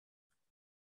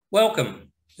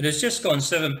Welcome. It has just gone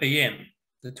 7 p.m,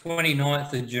 the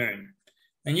 29th of June,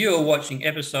 and you are watching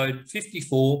episode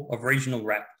 54 of Regional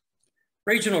Wrap.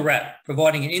 Regional Wrap,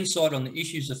 providing an insight on the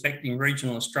issues affecting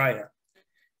regional Australia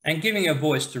and giving a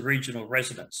voice to regional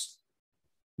residents.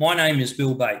 My name is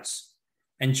Bill Bates,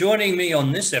 and joining me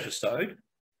on this episode,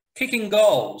 kicking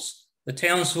goals, the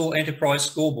Townsville Enterprise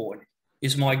Scoreboard,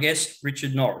 is my guest,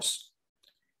 Richard Norris.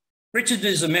 Richard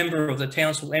is a member of the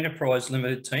Townsville Enterprise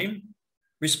Limited team,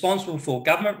 responsible for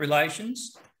government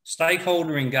relations,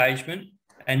 stakeholder engagement,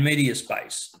 and media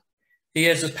space. He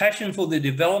has a passion for the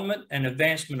development and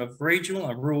advancement of regional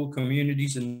and rural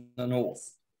communities in the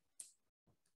north.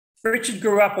 Richard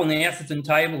grew up on the Atherton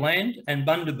Tableland and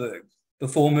Bundaberg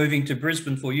before moving to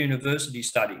Brisbane for university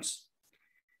studies.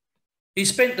 He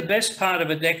spent the best part of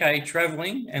a decade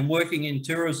travelling and working in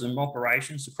tourism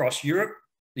operations across Europe,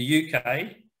 the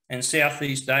UK, and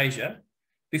Southeast Asia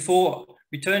before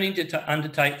returning to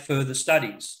undertake further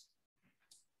studies.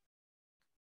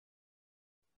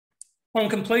 On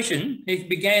completion, he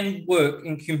began work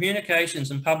in communications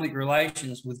and public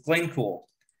relations with Glencore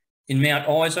in Mount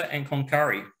Isa and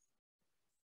Cloncurry.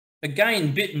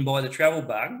 Again, bitten by the travel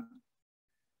bug,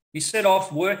 he set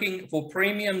off working for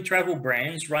premium travel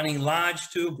brands running large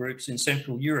tour groups in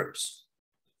Central Europe.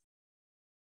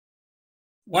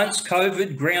 Once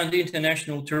COVID ground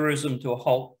international tourism to a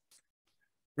halt,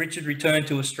 Richard returned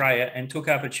to Australia and took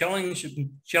up a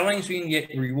challenging yet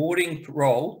rewarding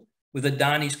role with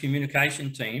Adani's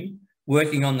communication team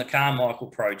working on the Carmichael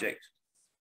project.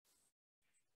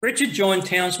 Richard joined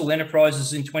Townsville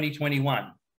Enterprises in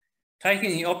 2021,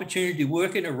 taking the opportunity to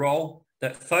work in a role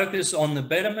that focused on the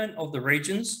betterment of the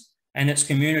regions and its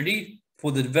community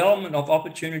for the development of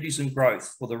opportunities and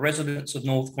growth for the residents of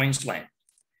North Queensland.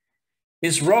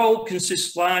 His role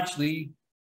consists largely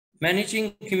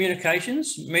managing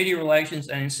communications, media relations,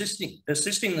 and assisting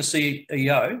the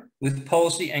CEO with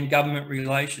policy and government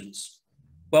relations.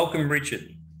 Welcome, Richard.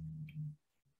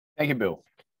 Thank you, Bill.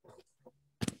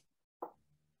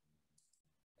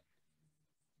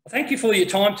 Thank you for your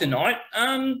time tonight.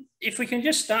 If we can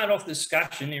just start off the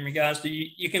discussion in regards to,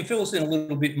 you can fill us in a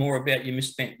little bit more about your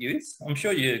misspent youth. I'm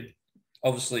sure you're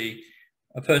obviously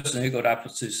a person who got up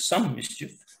to some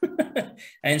mischief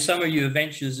and some of your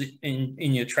adventures in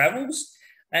your travels,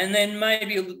 and then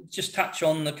maybe just touch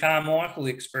on the Carmichael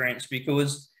experience,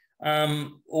 because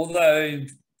although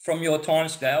from your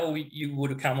timescale you would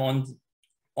have come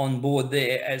on board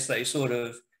there as they sort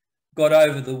of got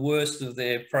over the worst of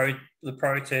the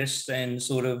protests and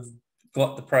sort of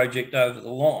got the project over the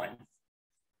line.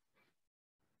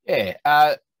 Yeah,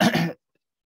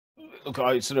 look,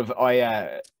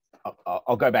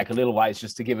 I'll go back a little ways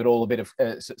just to give it all a bit of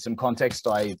some context.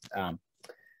 I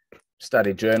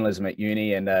studied journalism at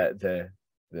uni, and the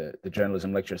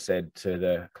journalism lecturer said to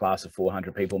the class of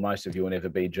 400 people, most of you will never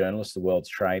be journalists. The world's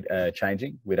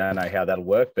changing. We don't know how that'll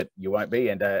work, but you won't be.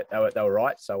 And they were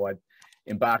right. So I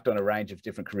embarked on a range of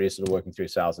different careers, sort of working through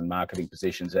sales and marketing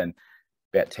positions. And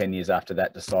about 10 years after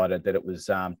that, decided that it was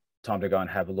time to go and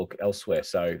have a look elsewhere.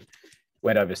 So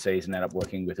went overseas and ended up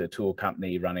working with a tour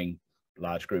company running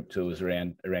large group tours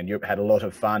around Europe. Had a lot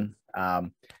of fun.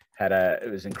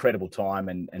 It was an incredible time,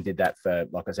 and did that for,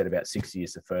 like I said, about 6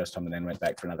 years the first time, and then went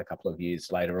back for another couple of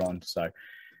years later on. So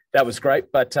that was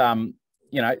great. But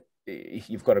you know,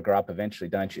 you've got to grow up eventually,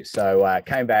 don't you? So I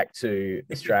came back to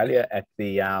Australia at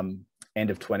the end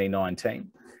of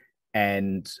 2019,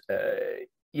 and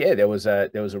yeah, there was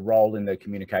a role in the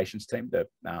communications team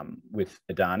with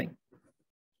Adani,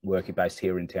 working based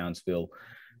here in Townsville,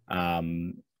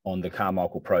 on the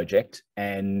Carmichael project.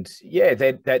 And yeah,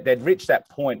 they'd reached that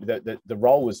point that the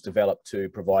role was developed to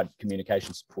provide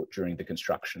communication support during the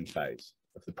construction phase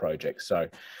of the project. So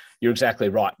you're exactly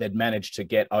right. They'd managed to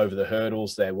get over the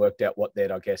hurdles. They worked out what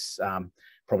I guess,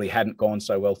 probably hadn't gone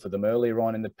so well for them earlier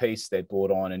on in the piece. They'd brought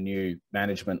on a new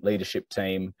management leadership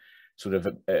team sort of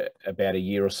about a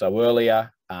year or so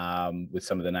earlier, with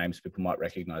some of the names people might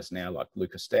recognize now, like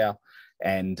Lucas Dow,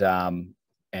 and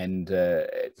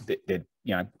they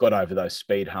got over those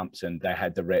speed humps, and they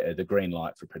had the green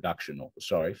light for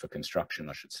for construction,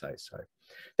 I should say. So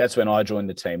that's when I joined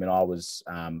the team, and I was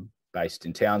based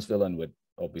in Townsville, and would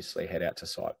obviously head out to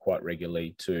site quite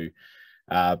regularly to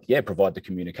provide the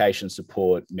communication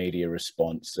support, media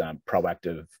response,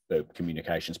 proactive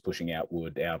communications, pushing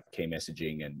outward our key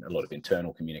messaging, and a lot of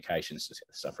internal communications,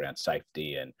 stuff around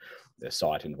safety and the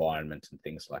site environment and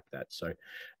things like that. So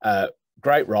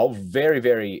great role, very,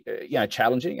 very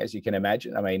challenging, as you can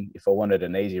imagine. I mean, if I wanted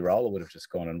an easy role, I would have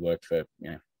just gone and worked for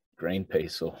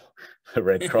Greenpeace or the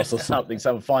Red Cross or something.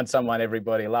 Find someone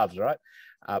everybody loves, right?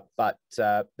 But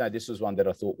no, this was one that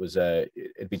I thought was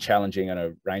it'd be challenging on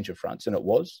a range of fronts, and it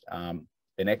was an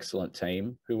excellent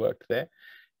team who worked there.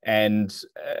 And,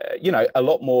 you know, a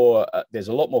lot more, there's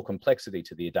a lot more complexity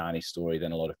to the Adani story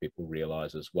than a lot of people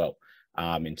realize as well,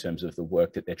 in terms of the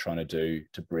work that they're trying to do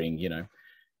to bring, you know,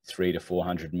 300 to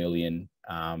 400 million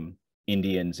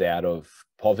Indians out of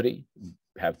poverty,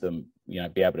 have them, you know,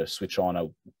 be able to switch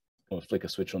on or flick a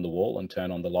switch on the wall and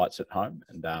turn on the lights at home.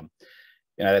 And,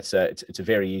 you know, it's a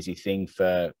very easy thing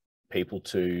for people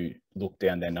to look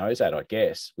down their nose at, I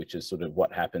guess, which is sort of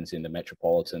what happens in the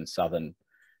metropolitan southern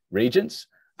regions.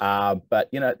 But,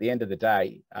 you know, at the end of the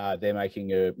day, they're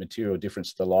making a material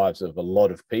difference to the lives of a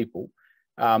lot of people.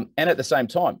 And at the same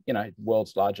time, you know,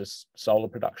 world's largest solar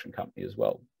production company as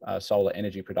well, solar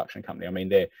energy production company. I mean,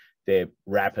 they're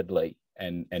rapidly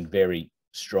and very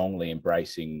strongly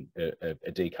embracing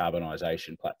a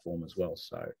decarbonisation platform as well.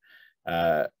 So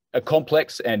a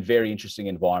complex and very interesting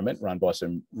environment run by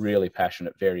some really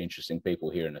passionate, very interesting people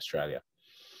here in Australia.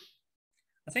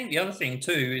 I think the other thing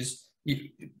too is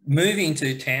moving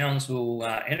to Townsville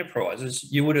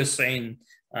Enterprises, you would have seen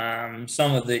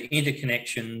some of the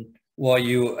interconnection while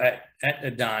you were at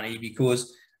Adani,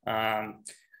 because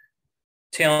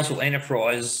Townsville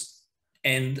Enterprise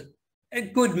and a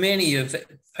good many of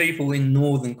people in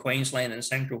northern Queensland and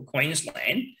central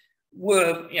Queensland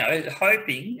were, you know,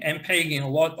 hoping and pegging a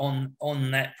lot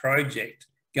on that project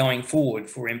going forward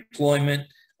for employment,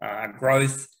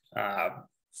 growth,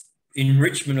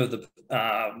 enrichment of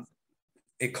the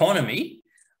economy,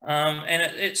 and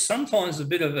it's sometimes a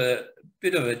bit of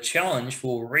a challenge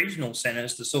for regional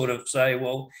centres to sort of say,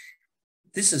 well,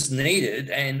 this is needed,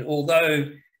 and although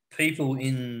people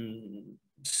in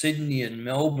Sydney and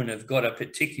Melbourne have got a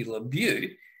particular view,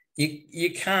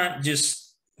 you can't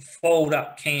just fold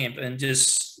up camp and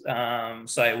just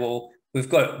say, well, we've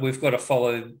got to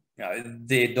follow, you know,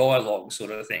 their dialogue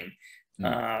sort of thing.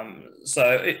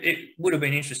 So it would have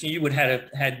been interesting. You would have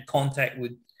had contact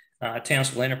with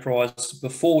Townsville Enterprise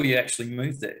before you actually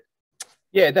moved there.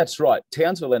 Yeah, that's right.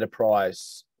 Townsville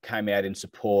Enterprise came out in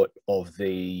support of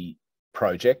the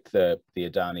project, the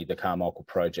Adani, the Carmichael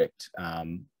project,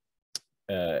 in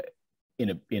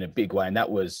a big way, and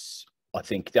that was, I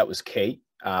think, that was key.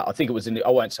 I think it was I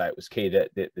won't say it was key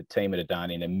that the team at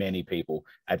Adani and many people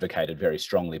advocated very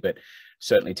strongly, but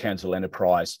certainly Townsville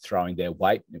Enterprise throwing their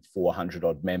weight, 400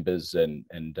 odd members, and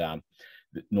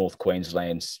North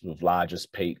Queensland's sort of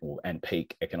largest peak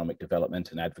economic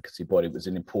development and advocacy body was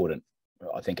an important,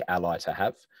 I think, ally to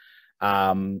have.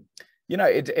 You know,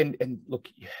 and look,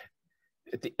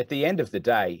 at the end of the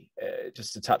day,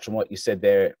 just to touch on what you said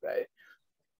there,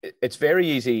 it's very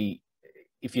easy,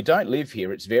 if you don't live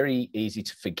here, it's very easy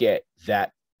to forget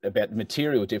that about the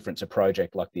material difference a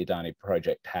project like the Adani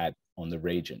project had on the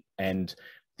region. And at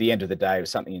the end of the day, it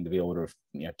was something in the order of,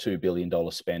 you know, $2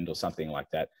 billion spend or something like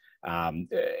that. And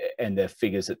the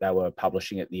figures that they were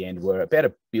publishing at the end were about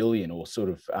 $1 billion, or sort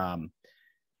of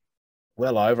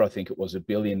well over, I think it was $1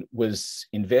 billion, was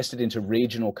invested into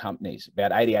regional companies.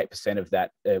 About 88% of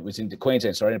that was into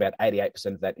Queensland, sorry, and about 88%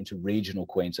 of that into regional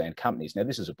Queensland companies. Now,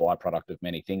 this is a byproduct of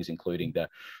many things, including the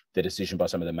decision by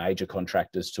some of the major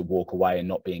contractors to walk away and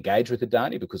not be engaged with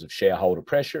Adani because of shareholder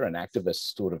pressure and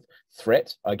activist sort of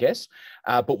threat, I guess.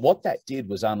 But what that did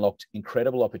was unlocked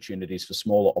incredible opportunities for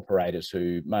smaller operators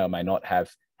who may or may not have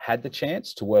had the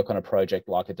chance to work on a project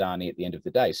like Adani at the end of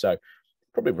the day. So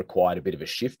probably required a bit of a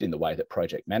shift in the way that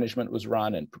project management was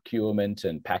run and procurement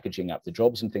and packaging up the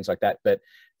jobs and things like that. But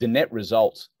the net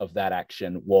result of that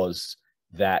action was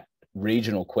that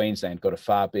regional Queensland got a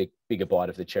far bigger bite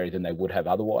of the cherry than they would have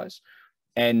otherwise.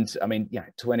 And I mean, you know,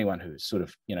 to anyone who's sort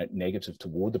of, you know, negative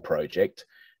toward the project,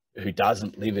 who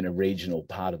doesn't live in a regional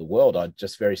part of the world, I'd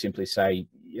just very simply say,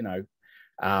 you know,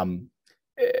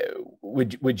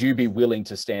 would you be willing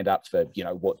to stand up for, you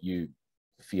know, what you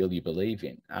feel you believe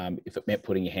in, if it meant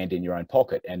putting your hand in your own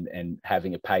pocket and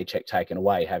having a paycheck taken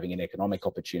away, having an economic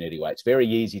opportunity away? It's very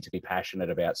easy to be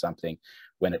passionate about something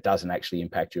when it doesn't actually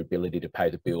impact your ability to pay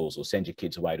the bills or send your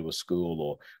kids away to a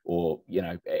school or you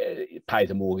know, pay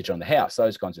the mortgage on the house,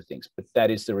 those kinds of things. But that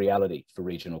is the reality for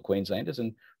regional Queenslanders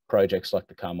and projects like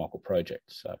the Carmichael project.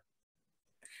 So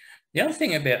the other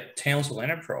thing about Townsville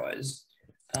Enterprise,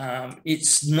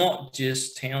 it's not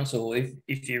just Townsville.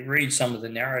 If you read some of the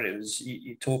narratives,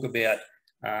 you talk about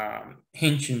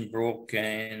Hinchinbrook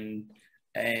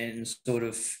and sort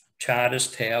of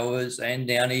Charters Towers and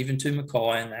down even to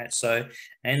Mackay and that. So,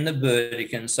 and the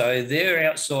Burdekin. So they're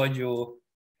outside your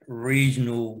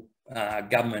regional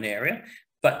government area,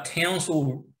 but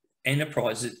Townsville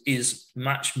Enterprise is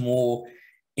much more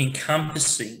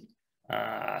encompassing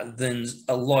than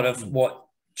a lot of what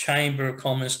Chamber of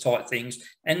Commerce type things.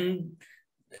 And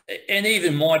and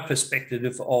even my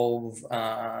perspective of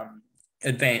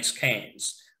advanced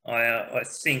cans, I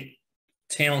think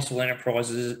Townsville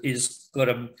Enterprises is got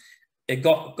a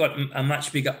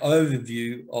much bigger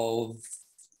overview of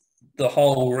the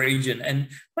whole region, and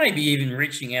maybe even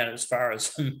reaching out as far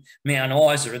as Mount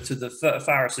Isa to the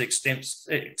farthest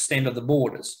extent of the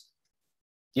borders.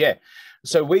 Yeah,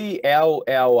 so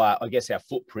our I guess our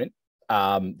footprint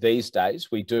these days,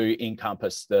 we do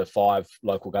encompass the 5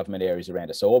 local government areas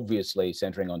around us. So obviously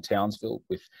centering on Townsville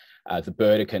with the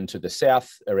Burdekin to the south,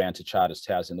 around to Charters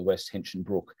Towers in the west,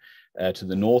 Hinchinbrook to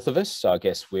the north of us. So I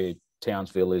guess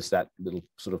Townsville is that little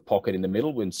sort of pocket in the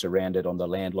middle, when surrounded on the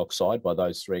landlocked side by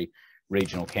those 3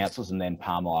 regional councils, and then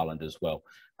Palm Island as well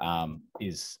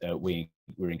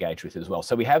we're engaged with as well.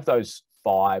 So we have those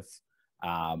 5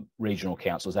 regional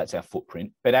councils. That's our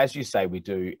footprint. But as you say, we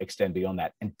do extend beyond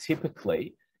that, and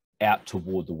typically out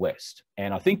toward the west.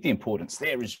 And I think the importance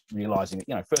there is realising that,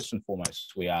 you know, first and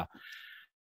foremost, we are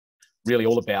really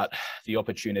all about the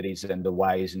opportunities and the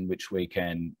ways in which we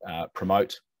can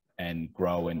promote and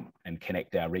grow and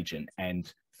connect our region.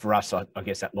 And for us, I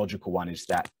guess that logical one is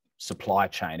that supply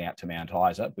chain out to Mount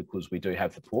Isa, because we do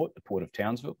have the Port of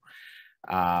Townsville,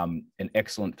 an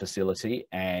excellent facility,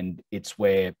 and it's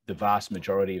where the vast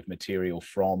majority of material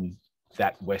from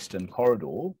that western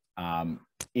corridor,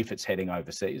 if it's heading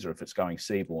overseas or if it's going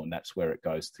seaborne, that's where it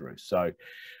goes through. So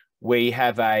we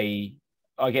have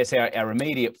I guess our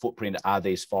immediate footprint are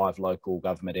these 5 local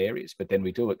government areas, but then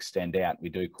we do extend out. We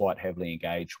do quite heavily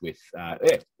engage with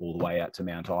all the way out to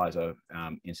Mount Isa,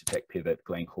 Incitec Pivot,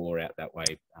 Glencore out that way.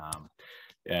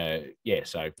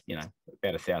 So, you know,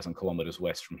 about 1,000 kilometres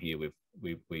west from here,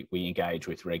 we engage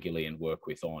with regularly and work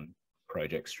with on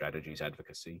project strategies,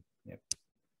 advocacy. Yep.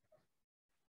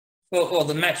 Well,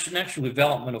 the natural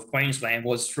development of Queensland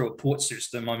was through a port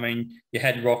system. I mean, you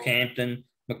had Rockhampton,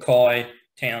 Mackay,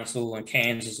 Townsville and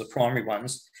Cairns as the primary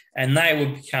ones, and they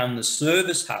would become the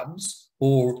service hubs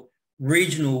or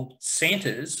regional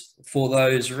centres for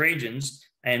those regions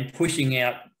and pushing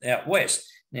out west.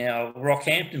 Now,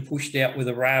 Rockhampton pushed out with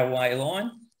a railway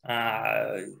line.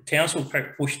 Townsville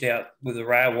pushed out with a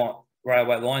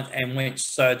railway line and went,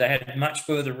 so they had much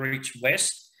further reach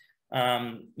west.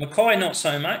 Mackay, not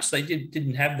so much. They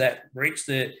didn't have that reach.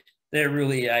 They're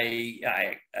really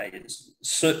a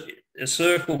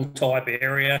circle type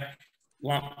area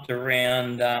lumped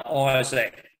around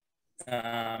Isaac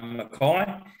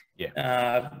Mackay.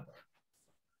 Yeah.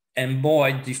 And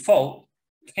by default,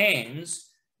 Cairns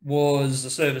was the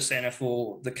service centre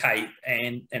for the Cape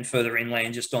and further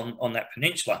inland just on that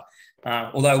peninsula.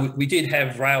 Although we did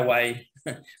have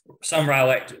some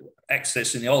rail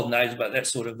access in the olden days, but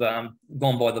that's sort of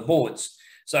gone by the boards.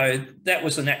 So that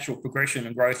was the natural progression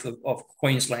and growth of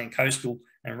Queensland coastal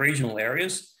and regional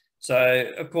areas.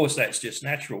 So, of course, that's just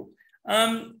natural.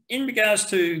 In regards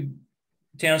to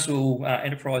Townsville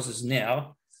Enterprises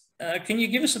now, can you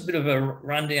give us a bit of a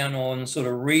rundown on sort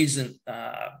of recent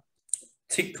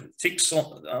ticks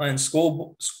and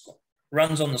scoreboard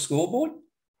runs on the scoreboard?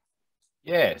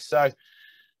 Yeah, so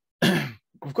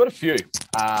we've got a few.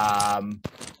 I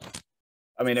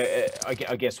mean,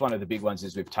 I guess one of the big ones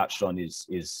is we've touched on is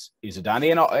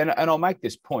Adani, and I'll make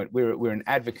this point. We're an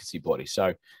advocacy body,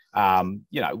 so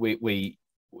you know,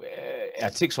 our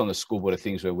ticks on the scoreboard are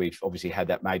things where we've obviously had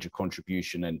that major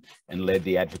contribution and led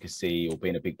the advocacy or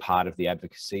been a big part of the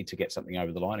advocacy to get something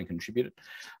over the line and contributed.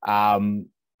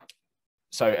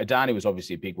 So Adani was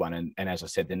obviously a big one, and as I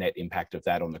said, the net impact of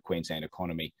that on the Queensland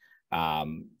economy,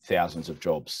 thousands of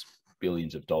jobs,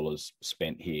 billions of dollars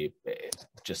spent here,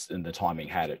 just in the timing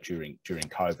had it during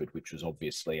COVID, which was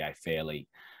obviously a fairly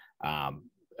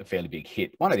big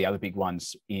hit. One of the other big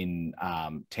ones in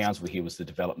Townsville here was the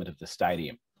development of the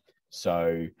stadium.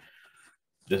 So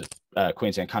the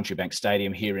Queensland Country Bank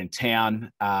Stadium here in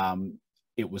town,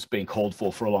 it was being called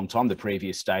for a long time. The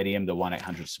previous stadium, the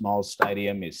 1-800 Smiles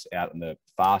Stadium, is out on the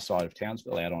far side of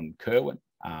Townsville, out on Kerwin,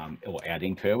 or out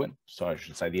in Kerwin. Sorry, I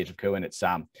should say the edge of Kerwin. It's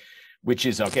which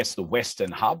is, I guess, the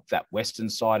western hub, that western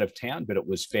side of town, but it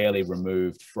was fairly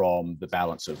removed from the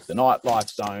balance of the nightlife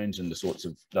zones and the sorts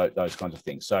of those kinds of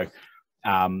things. So,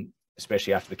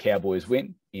 especially after the Cowboys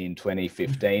win in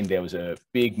 2015, there was a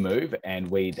big move, and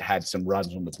we'd had some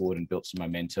runs on the board and built some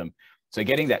momentum So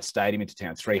getting that stadium into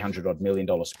town, $300 million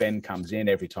spend comes in.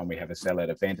 Every time we have a sellout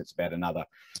event, it's about another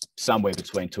somewhere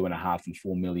between $2.5 and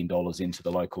 $4 million into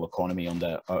the local economy on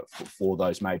the for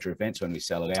those major events when we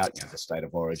sell it out. You know, the State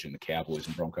of Origin, the Cowboys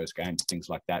and Broncos games, things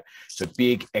like that. So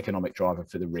big economic driver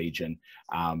for the region,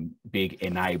 big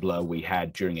enabler. We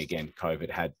had during again COVID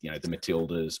had the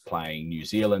Matildas playing New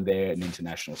Zealand there, an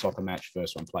international soccer match,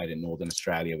 first one played in Northern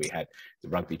Australia. We had the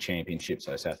Rugby Championship,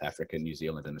 so South Africa, New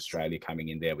Zealand, and Australia coming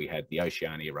in there. We had the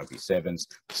Oceania Rugby Sevens,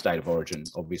 State of Origin,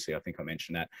 obviously, I think I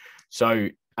mentioned that. So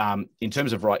in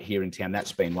terms of right here in town,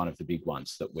 that's been one of the big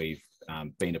ones that we've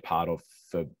been a part of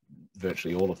for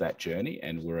virtually all of that journey,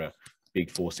 and we're a big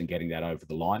force in getting that over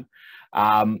the line.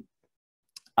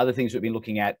 Other things we've been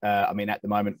looking at, I mean, at the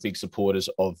moment, big supporters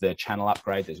of the channel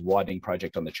upgrade. There's a widening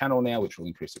project on the channel now, which will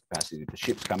increase the capacity of the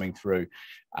ships coming through.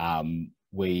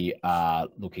 We are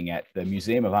looking at the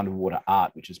Museum of Underwater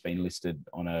Art, which has been listed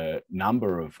on a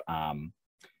number of,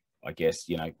 I guess,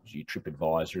 your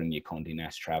TripAdvisor and your Condé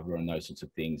Nast Traveller and those sorts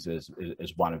of things as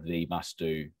one of the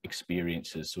must-do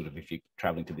experiences, sort of if you're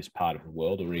traveling to this part of the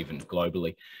world or even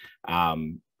globally.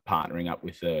 Partnering up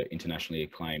with internationally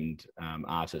acclaimed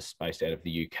artists based out of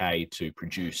the UK to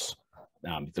produce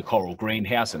the Coral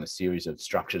Greenhouse and a series of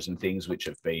structures and things which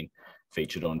have been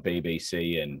featured on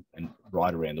BBC and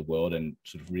right around the world, and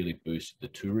sort of really boosted the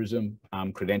tourism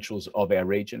credentials of our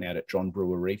region out at John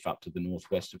Brewer Reef up to the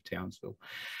northwest of Townsville.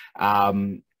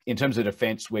 In terms of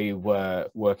defence, we were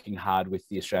working hard with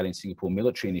the Australian-Singapore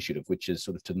Military Initiative, which is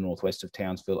sort of to the northwest of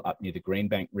Townsville, up near the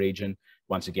Greenbank region.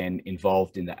 Once again,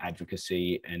 involved in the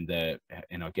advocacy and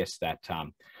I guess that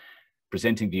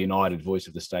presenting the united voice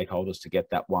of the stakeholders to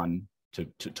get that one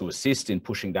to assist in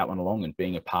pushing that one along and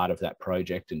being a part of that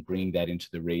project and bringing that into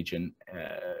the region.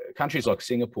 Countries like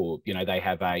Singapore, they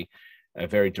have a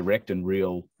very direct and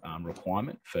real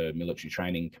requirement for military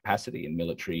training capacity and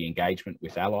military engagement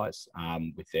with allies,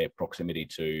 with their proximity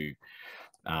to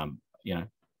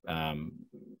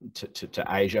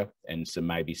Asia and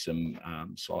maybe some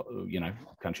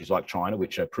countries like China,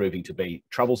 which are proving to be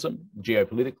troublesome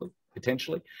geopolitically,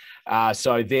 potentially.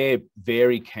 So they're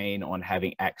very keen on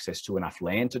having access to enough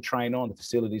land to train on, the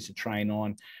facilities to train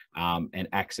on, and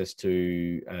access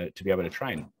to be able to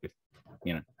train with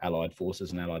allied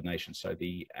forces and allied nations. So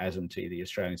the ASMT, the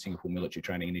Australian Singapore Military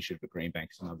Training Initiative at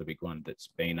Greenbank, is another big one that's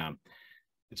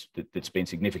been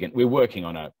significant. We're working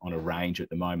on a range at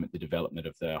the moment. The development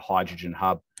of the hydrogen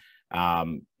hub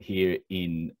here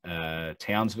in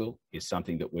Townsville is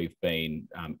something that we've been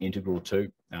integral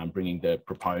to, bringing the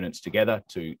proponents together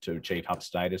to achieve hub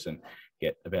status and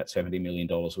get about $70 million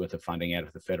worth of funding out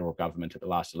of the federal government at the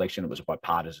last election. It was a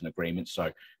bipartisan agreement,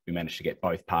 so we managed to get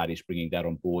both parties bringing that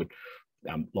on board.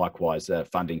 Likewise,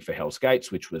 funding for Hell's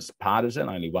Gates, which was partisan,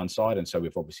 only one side, and so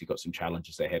we've obviously got some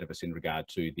challenges ahead of us in regard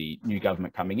to the new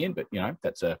government coming in. But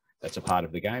that's a part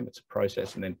of the game. It's a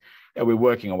process, and then we're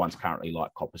working on ones currently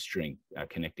like Copper String,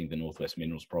 connecting the Northwest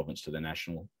Minerals Province to the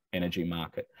national energy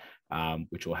market,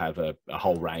 which will have a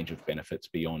whole range of benefits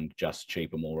beyond just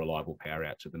cheaper, more reliable power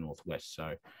out to the northwest.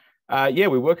 So.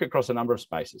 We work across a number of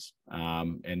spaces,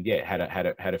 and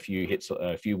had a few hits,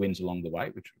 a few wins along the way,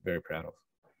 which we're very proud of.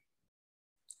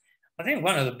 I think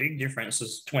one of the big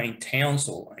differences between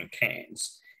Townsville and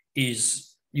Cairns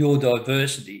is your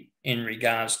diversity in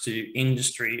regards to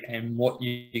industry and what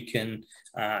you can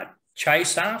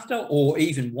chase after or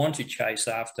even want to chase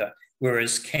after,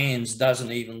 whereas Cairns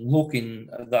doesn't even look in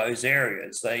those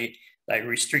areas. They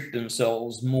restrict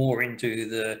themselves more into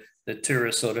the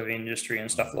tourist sort of industry and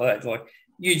stuff like that. Like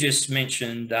you just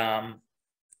mentioned,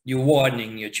 you're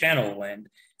widening your channel and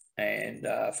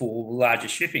for larger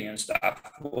shipping and stuff.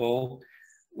 Well,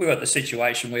 we've got the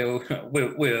situation where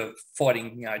we're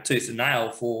fighting tooth and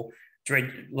nail for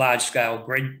large-scale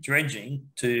dredging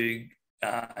to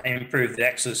improve the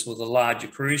access for the larger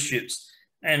cruise ships.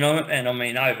 And I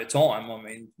mean, over time,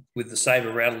 with the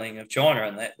saber rattling of China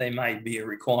and that, there may be a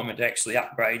requirement to actually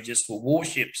upgrade just for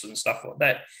warships and stuff like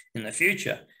that in the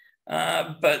future.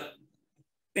 But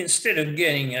instead of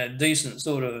getting a decent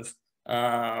sort of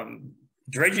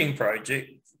dredging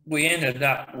project, we ended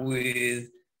up with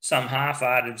some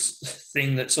half-hearted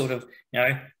thing that sort of,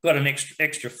 got an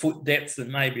extra foot depth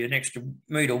and maybe an extra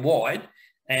metre wide.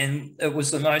 And it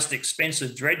was the most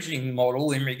expensive dredging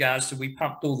model in regards to we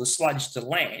pumped all the sludge to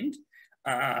land.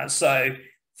 So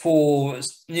for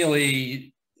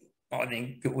nearly, I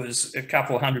think it was a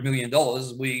couple of $100 million,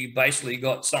 we basically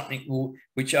got something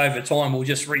which over time will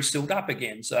just re-silt up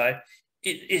again. So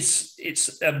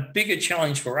it's a bigger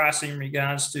challenge for us in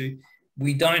regards to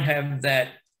we don't have that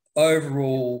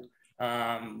overall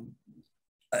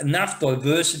enough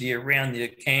diversity around the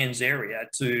Cairns area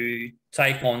to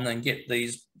take on and get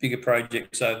these bigger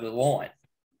projects over the line.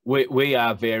 We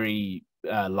are very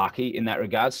lucky in that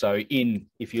regard. So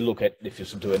if you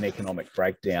do an economic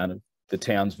breakdown of the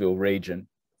Townsville region,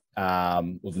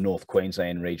 or the North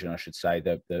Queensland region, I should say,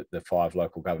 the 5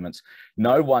 local governments,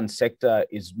 no one sector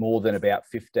is more than about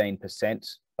 15%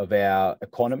 of our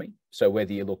economy. So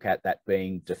whether you look at that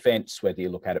being defence, whether you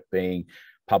look at it being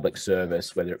public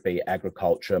service, whether it be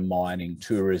agriculture, mining,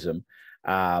 tourism,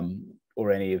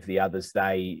 or any of the others,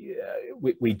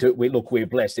 we're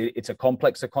blessed. It's a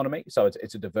complex economy, so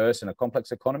it's a diverse and a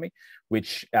complex economy,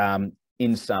 which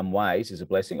in some ways is a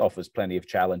blessing, offers plenty of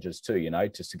challenges too,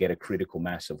 just to get a critical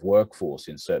mass of workforce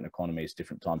in certain economies,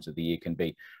 different times of the year can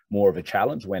be more of a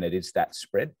challenge when it is that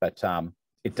spread. But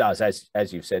it does,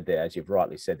 as you've said there, as you've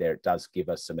rightly said there, it does give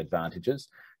us some advantages,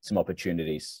 some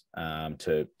opportunities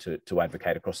to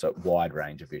advocate across a wide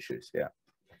range of issues. Yeah.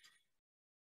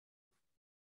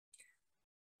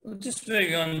 Well, just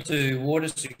moving on to water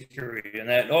security and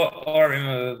that, I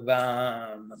remember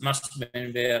it must have been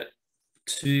about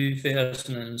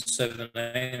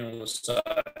 2017 or so,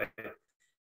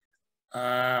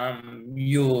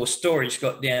 your storage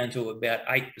got down to about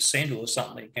 8% or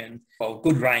something, and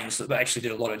good rains that actually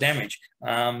did a lot of damage.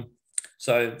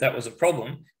 So that was a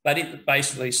problem, but it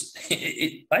basically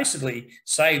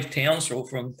saved Townsville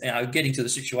from getting to the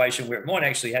situation where it might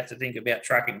actually have to think about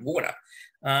trucking water.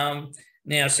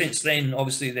 Now, since then,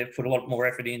 obviously, they've put a lot more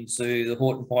effort into the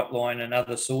Horton pipeline and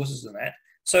other sources than that.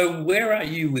 So where are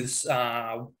you with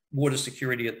water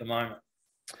security at the moment?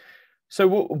 So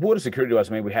water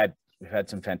security-wise, I mean, we've had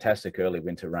some fantastic early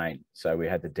winter rain. So we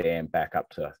had the dam back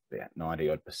up to about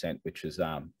 90-odd%, which is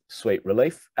sweet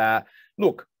relief.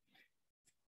 Look,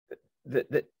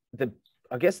 I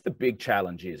guess the big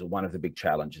challenge is, or one of the big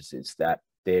challenges is that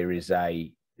there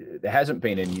hasn't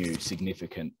been a new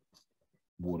significant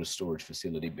water storage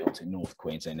facility built in North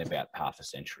Queensland in about half a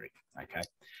century. Okay.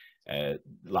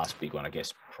 Last big one, I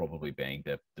guess, probably being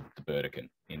the Burdekin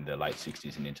in the late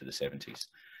 60s and into the 70s.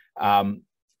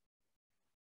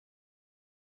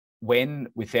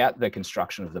 Without the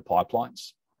construction of the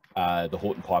pipelines, the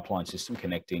Horton pipeline system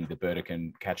connecting the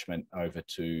Burdekin catchment over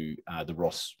to the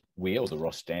Ross Weir or the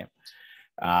Ross Dam,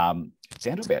 it's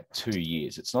down to about 2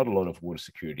 years. It's not a lot of water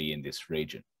security in this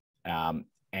region.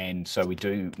 And so we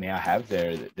do now have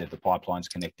the pipelines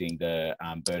connecting the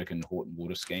Burdekin Horton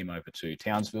water scheme over to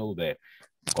Townsville. They've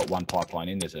got one pipeline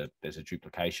in. There's a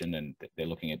duplication, and they're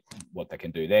looking at what they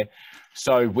can do there.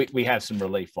 So we have some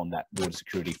relief on that water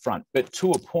security front. But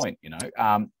to a point,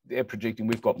 they're predicting,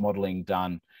 we've got modelling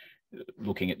done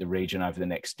looking at the region over the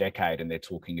next decade, and they're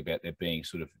talking about there being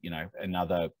sort of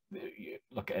another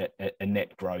a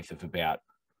net growth of about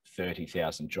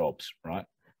 30,000 jobs, right?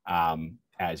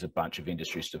 As a bunch of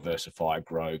industries diversify,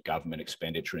 grow, government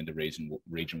expenditure in the region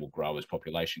will grow as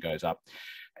population goes up.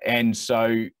 And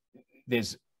so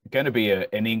there's going to be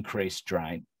an increased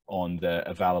drain on the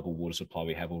available water supply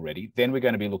we have already. Then we're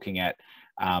going to be looking at,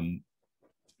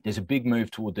 there's a big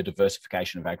move toward the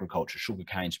diversification of agriculture.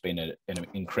 Sugarcane's been an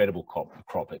incredible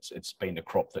crop. It's been the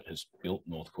crop that has built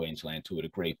North Queensland to a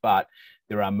degree, but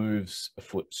there are moves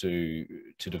afoot to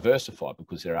diversify,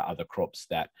 because there are other crops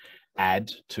that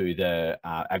add to the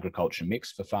agriculture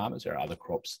mix for farmers. There are other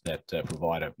crops that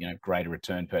provide a greater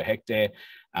return per hectare,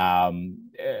 a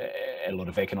lot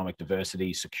of economic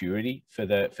diversity, security for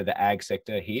the ag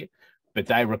sector here. But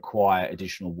they require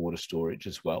additional water storage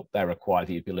as well. They require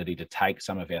the ability to take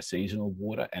some of our seasonal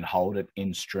water and hold it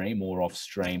in stream or off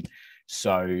stream,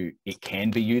 so it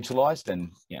can be utilised.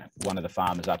 And one of the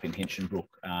farmers up in Hinchinbrook,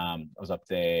 I was up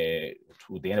there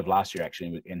toward the end of last year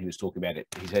actually, and he was talking about it.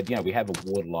 He said, we have a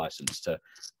water licence to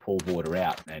pull water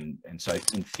out, and so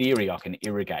in theory I can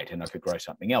irrigate and I could grow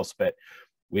something else, but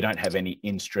we don't have any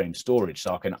in-stream storage,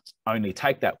 so I can only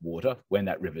take that water when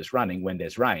that river's running, when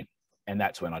there's rain. And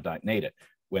that's when I don't need it.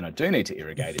 When I do need to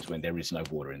irrigate is when there is no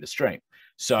water in the stream.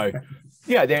 So,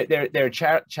 there are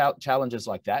challenges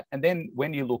like that. And then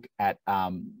when you look at,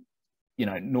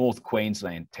 North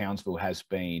Queensland, Townsville has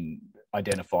been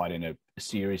identified in a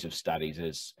series of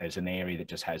studies as an area that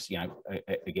just has,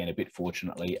 again, a bit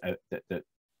fortunately,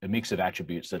 a mix of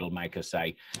attributes that'll make us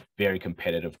a very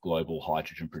competitive global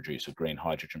hydrogen producer, green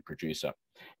hydrogen producer.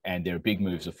 And there are big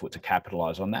moves afoot to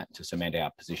capitalise on that, to cement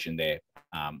our position there.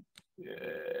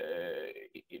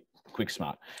 Quick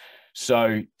smart.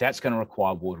 So that's going to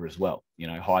require water as well.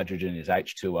 Hydrogen is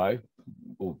H2O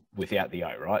without the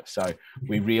O, right? So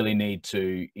we really need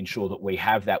to ensure that we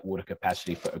have that water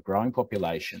capacity for a growing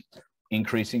population,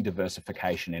 increasing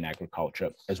diversification in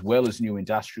agriculture, as well as new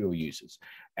industrial uses.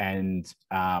 And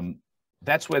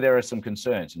that's where there are some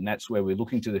concerns, and that's where we're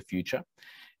looking to the future,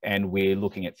 and we're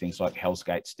looking at things like Hell's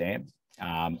Gate Dam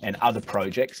and other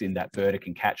projects in that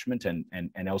Burdekin catchment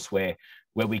and elsewhere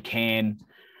where we can,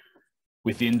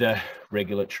 within the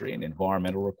regulatory and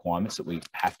environmental requirements that we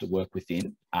have to work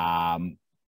within,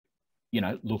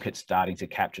 look at starting to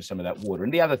capture some of that water.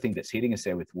 And the other thing that's hitting us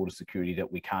there with water security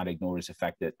that we can't ignore is the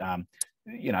fact that,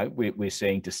 we're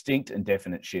seeing distinct and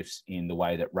definite shifts in the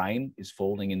way that rain is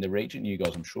falling in the region. You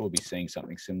guys, I'm sure, will be seeing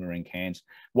something similar in Cairns.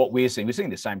 What we're seeing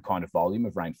the same kind of volume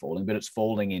of rain falling, but it's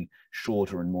falling in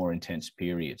shorter and more intense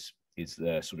periods. Is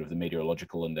the sort of the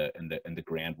meteorological and the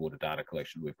groundwater data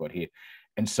collection we've got here.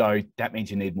 And so that means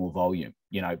you need more volume.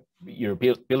 Your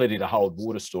ability to hold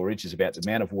water storage is about the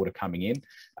amount of water coming in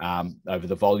over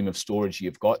the volume of storage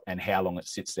you've got and how long it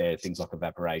sits there, things like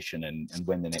evaporation and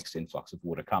when the next influx of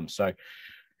water comes. So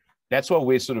that's why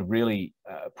we're sort of really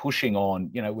pushing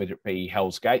on, whether it be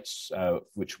Hell's Gates,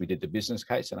 which we did the business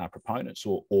case and our proponents,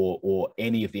 or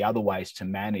any of the other ways to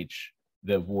manage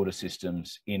the water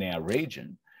systems in our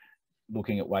region,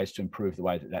 looking at ways to improve the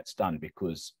way that that's done,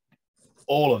 because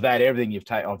all of that, everything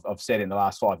I've said in the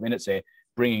last 5 minutes there,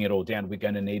 bringing it all down, we're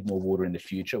going to need more water in the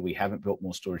future. We haven't built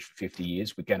more storage for 50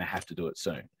 years. We're going to have to do it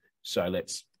soon. So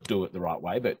let's do it the right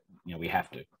way. But, we have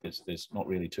to. There's not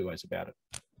really two ways about it.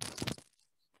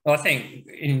 Well, I think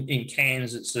in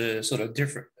Cairns, it's a sort of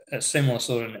a similar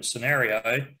sort of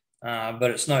scenario,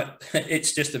 but it's not,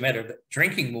 it's just a matter of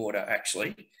drinking water,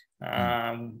 actually.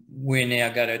 We're now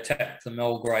going to tap the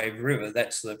Mulgrave River.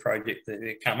 That's the project that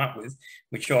they come up with,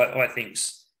 which I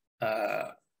think's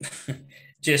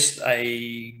just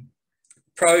a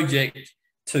project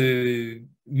to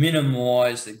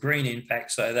minimise the green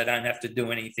impact, so they don't have to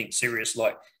do anything serious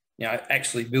like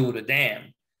actually build a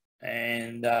dam,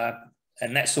 and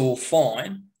that's all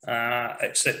fine,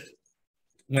 except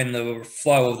when the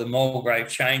flow of the Mulgrave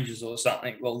changes or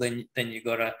something. Well, then you've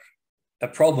got a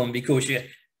problem, because you're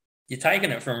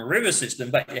taking it from a river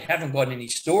system, but you haven't got any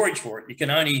storage for it. You can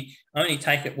only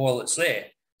take it while it's there.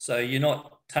 So you're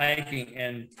not taking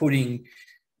and putting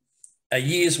a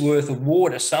year's worth of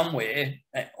water somewhere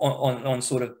on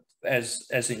sort of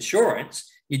as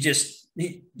insurance. You're just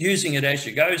using it as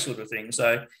you go, sort of thing.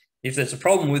 So if there's a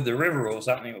problem with the river or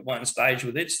something at one stage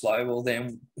with its flow, well,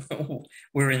 then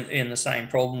we're in the same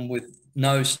problem with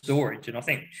no storage. And I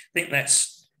think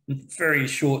that's very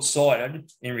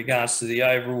short-sighted in regards to the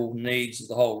overall needs of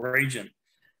the whole region.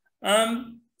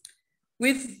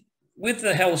 With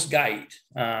the Hell's Gate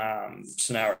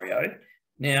scenario,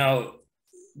 now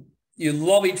you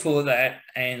lobbied for that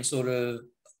and sort of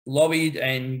lobbied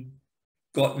and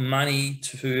got money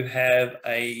to have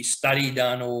a study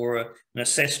done or an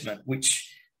assessment,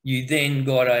 which you then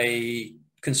got a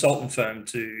consultant firm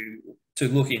to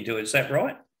look into. Is that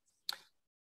right?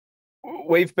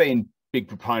 We've been big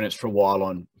proponents for a while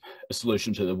on a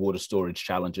solution to the water storage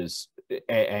challenges,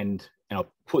 and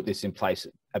I'll put this in place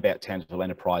about Townsville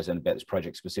Enterprise and about this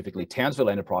project specifically. Townsville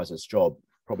Enterprise's job,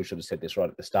 probably should have said this right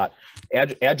at the start,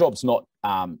 our job's not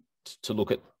to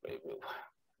look at,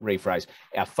 rephrase,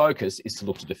 our focus is to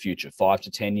look to the future, 5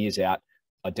 to 10 years out,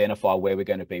 identify where we're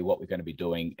going to be, what we're going to be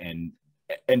doing,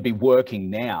 and be working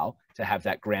now to have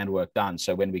that groundwork done.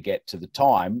 So when we get to the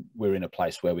time, we're in a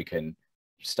place where we can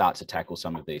start to tackle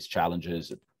some of these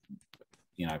challenges,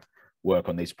 work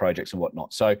on these projects and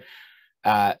whatnot. So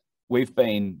we've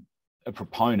been a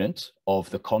proponent of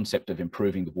the concept of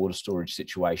improving the water storage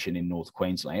situation in North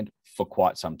Queensland for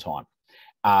quite some time.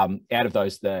 Out of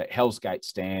those, the Hell's Gate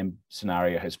Dam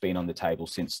scenario has been on the table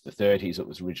since the 30s. It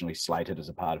was originally slated as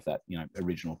a part of that,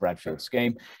 original Bradfield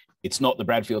scheme. It's not the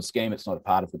Bradfield scheme. It's not a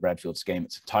part of the Bradfield scheme.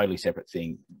 It's a totally separate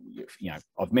thing.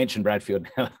 I've mentioned Bradfield.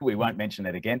 We won't mention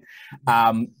that again.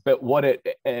 We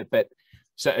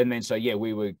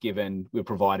were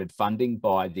provided funding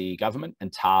by the government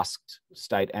and tasked,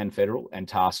 state and federal, and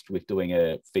tasked with doing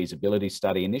a feasibility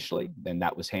study initially. Then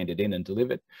that was handed in and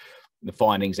delivered. The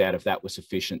findings out of that were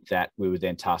sufficient that we were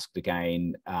then tasked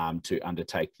again to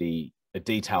undertake a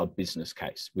detailed business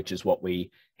case, which is what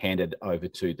we handed over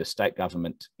to the state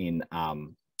government in at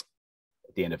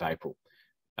the end of April,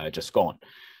 just gone.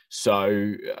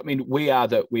 So,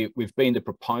 we've been the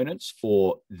proponents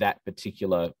for that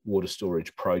particular water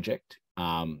storage project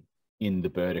in the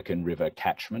Burdekin River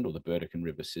catchment or the Burdekin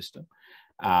River system.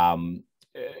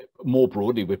 More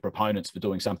broadly, we're proponents for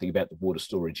doing something about the water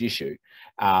storage issue.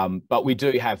 But we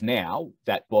do have now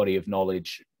that body of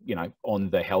knowledge, on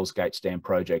the Hell's Gate Dam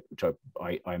project, which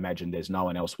I imagine there's no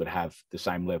one else would have the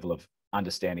same level of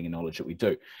understanding and knowledge that we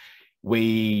do.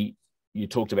 You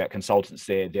talked about consultants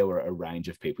there. There were a range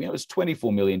of people. It was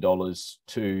 $24 million,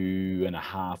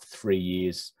 2.5, 3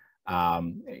 years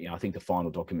I think the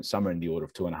final document somewhere in the order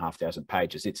of 2,500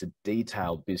 pages. It's a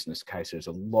detailed business case. There's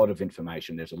a lot of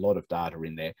information. There's a lot of data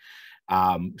in there.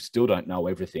 Still don't know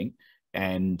everything.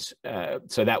 And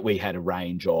so that we had a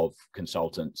range of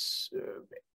consultants,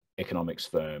 economics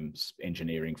firms,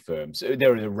 engineering firms.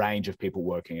 There is a range of people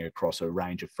working across a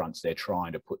range of fronts. They're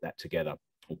trying to put that together,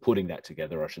 or putting that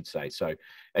together, I should say. So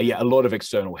yeah, a lot of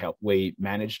external help. We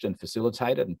managed and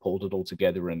facilitated and pulled it all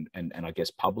together and I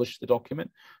guess published the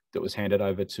document that was handed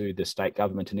over to the state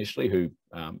government initially, who,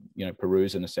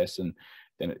 peruse and assess, and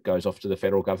then it goes off to the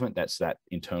federal government. That's that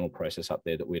internal process up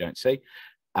there that we don't see.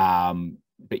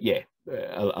 But yeah,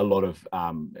 a lot of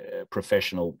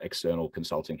professional external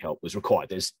consulting help was required.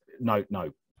 There's no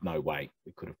way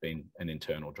it could have been an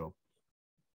internal job.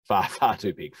 Far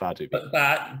too big, far too big.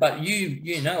 But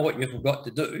you know what you forgot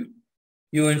to do.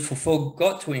 You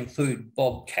forgot to include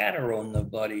Bob Catter on the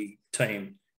bloody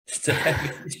team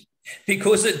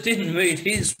because it didn't meet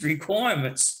his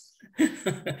requirements.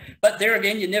 But there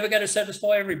again, you're never going to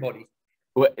satisfy everybody.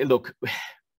 Well, look.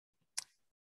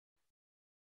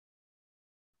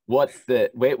 Thanks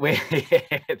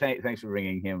for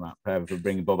bringing him up, for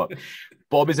bringing Bob up.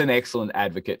 Bob is an excellent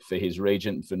advocate for his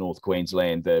region, for North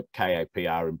Queensland, the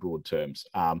KAPR in broad terms.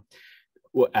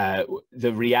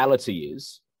 The reality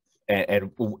is,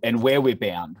 and where we're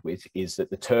bound with, is that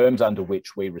the terms under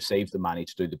which we received the money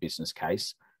to do the business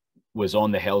case was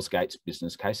on the Hell's Gates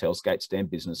business case, Hell's Gates Dam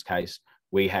business case.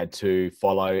 We had to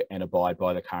follow and abide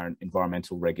by the current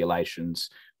environmental regulations.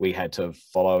 We had to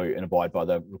follow and abide by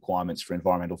the requirements for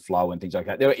environmental flow and things like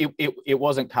that. It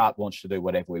wasn't carte blanche to do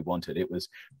whatever we wanted. It was,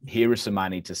 here is some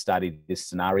money to study this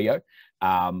scenario.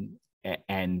 And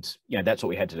that's what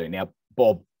we had to do. Now,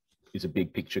 Bob is a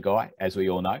big picture guy, as we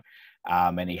all know.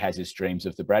 And he has his dreams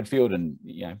of the Bradfield and,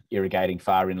 irrigating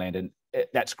far inland. And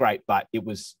that's great, but it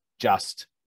was just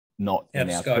not in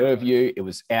our purview. It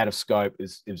was out of scope. It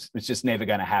was just never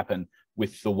going to happen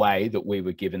with the way that we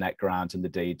were given that grant and the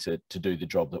deed to do the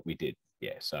job that we did.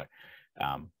 Yeah. So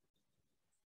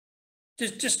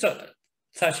just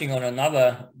touching on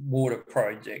another water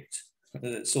project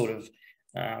that's sort of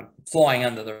flying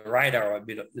under the radar a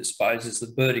bit, I suppose, is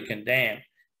the Burdekin Dam.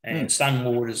 And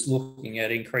Sunwater's looking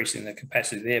at increasing the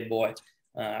capacity there by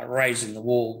raising the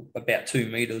wall about 2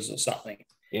 metres or something.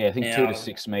 Yeah, I think now, 2 to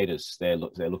 6 metres. They're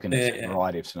looking at a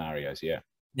variety of scenarios. Yeah.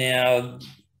 Now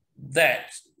that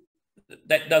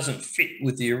doesn't fit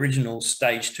with the original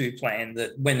stage 2 plan.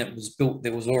 That when it was built,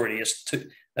 there was already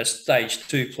a stage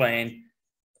 2 plan,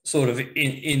 sort of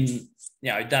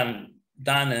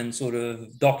done and sort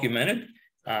of documented.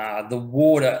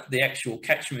 The actual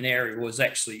catchment area was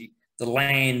actually, the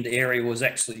land area was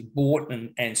actually bought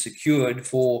and secured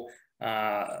for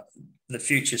the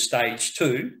future stage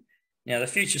 2. Now, the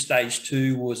future stage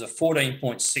 2 was a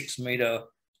 14.6 metre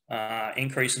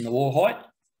increase in the wall height.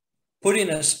 Put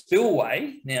in a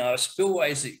spillway. Now, a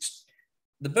spillway is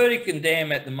the Burdekin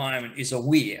Dam at the moment is a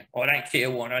weir. I don't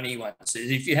care what anyone says.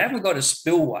 If you haven't got a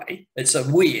spillway, it's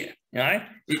a weir.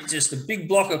 It's just a big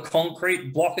block of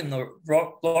concrete blocking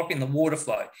the water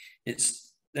flow.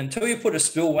 It's until you put a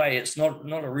spillway, it's not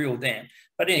a real dam.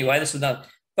 But anyway, this is another.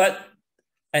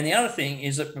 And the other thing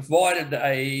is it provided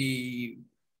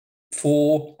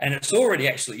and it's already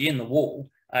actually in the wall,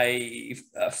 a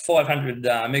 500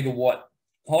 megawatt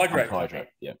hydro plant.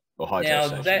 Yeah, or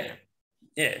hydro station.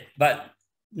 But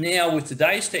now with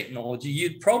today's technology,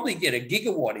 you'd probably get a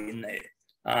gigawatt in there,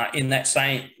 in that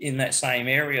same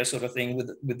area, sort of thing,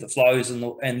 with the flows and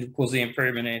of course the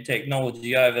improvement in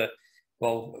technology over.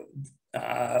 Well,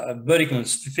 Burdekin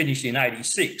was finished in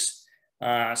 '86,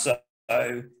 so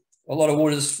a lot of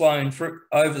water's flown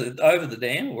over the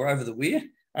dam or over the weir.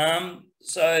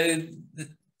 So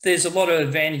there's a lot of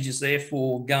advantages there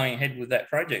for going ahead with that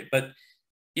project. But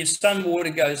if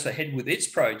Sunwater goes ahead with its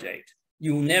project,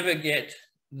 you'll never get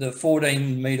the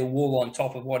 14 metre wall on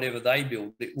top of whatever they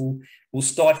build. It will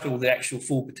stifle the actual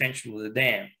full potential of the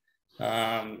dam.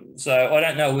 So I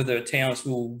don't know whether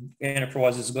Townsville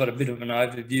Enterprise has got a bit of an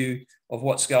overview of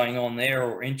what's going on there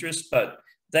or interest, but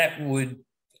that would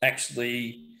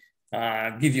actually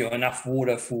give you enough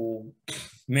water for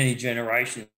many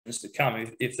generations to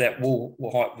come if that wall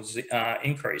height was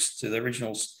increased to the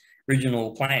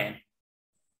original plan.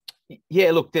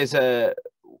 Yeah, look, there's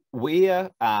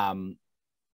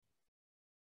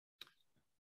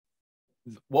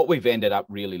what we've ended up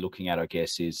really looking at, I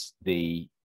guess, is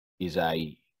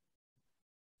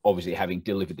obviously having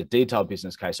delivered the detailed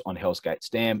business case on Hell's Gates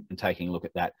Dam and taking a look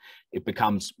at that, it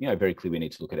becomes, very clear we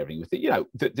need to look at everything with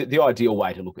it. The ideal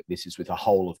way to look at this is with a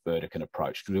whole of Burdekin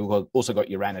approach, because we've also got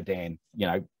your Anadan,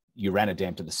 Urana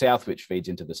Dam to the south, which feeds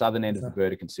into the southern end of the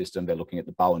Burdekin system. They're looking at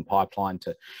the Bowen pipeline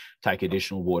to take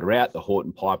additional water out, the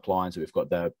Horton pipeline. So we've got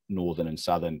the northern and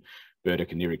southern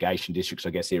Burdekin irrigation districts, I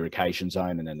guess, irrigation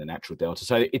zone, and then the natural delta.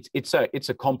 So it's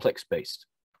a complex beast.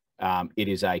 It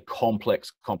is a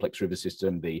complex river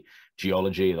system. The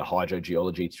geology, the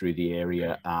hydrogeology through the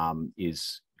area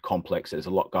is complex. There's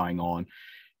a lot going on.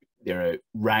 There are a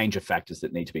range of factors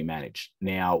that need to be managed.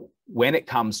 Now, when it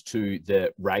comes to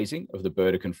the raising of the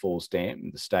Burdekin Falls Dam,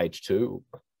 the stage 2,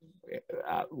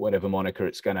 whatever moniker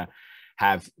it's going to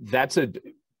have,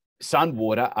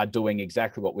 Sunwater are doing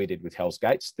exactly what we did with Hell's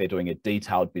Gates. They're doing a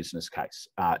detailed business case.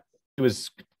 It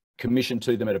was commissioned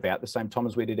to them at about the same time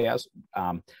as we did ours.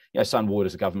 Sunwater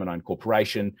is a government-owned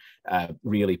corporation,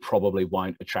 really probably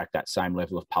won't attract that same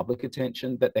level of public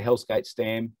attention that the Hell's Gates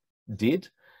Dam did.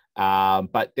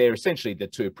 But they're essentially the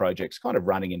two projects kind of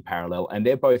running in parallel, and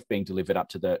they're both being delivered up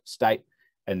to the state,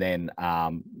 and then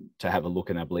to have a look,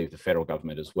 and I believe the federal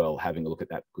government as well, having a look at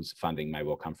that, because funding may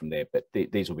well come from there. But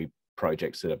these will be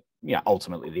projects that are,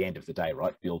 ultimately at the end of the day,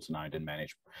 right, built and owned and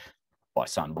managed by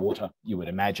Sunwater, you would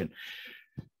imagine.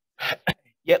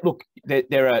 Yeah, look,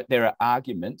 there are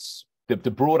arguments. The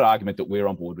broad argument that we're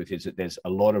on board with is that there's a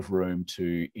lot of room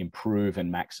to improve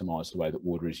and maximise the way that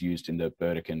water is used in the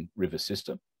Burdekin River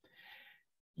system.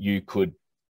 You could,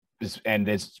 and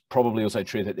there's probably also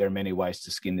true that there are many ways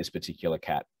to skin this particular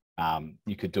cat.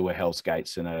 You could do a Hell's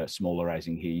Gates and a smaller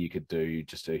raising here. You could do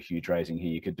just a huge raising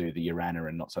here. You could do the Urana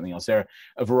and not something else. There are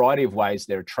a variety of ways.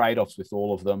 There are trade-offs with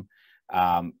all of them.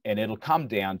 And it'll come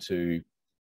down to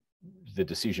the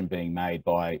decision being made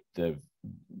by the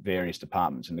various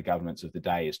departments and the governments of the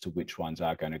day as to which ones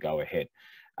are going to go ahead.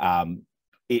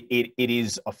 It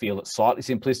is, I feel it's slightly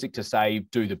simplistic to say,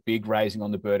 do the big raising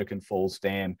on the Burdekin Falls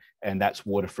Dam and that's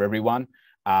water for everyone.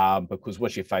 Because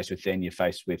what you're faced with then, you're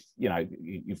faced with,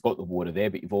 you've got the water there,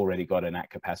 but you've already got an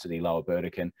at capacity lower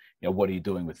Burdekin. What are you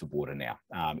doing with the water now?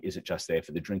 Is it just there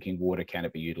for the drinking water? Can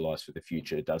it be utilised for the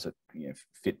future? Does it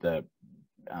fit the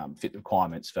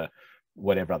requirements for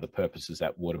whatever other purposes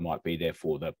that water might be there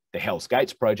for? The Hell's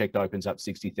Gates project opens up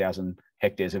 60,000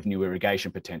 hectares of new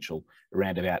irrigation potential,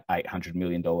 around about $800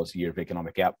 million a year of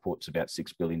economic output. It's about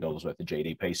 $6 billion worth of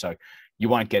GDP. So you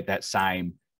won't get that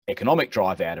same economic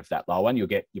drive out of that low one. You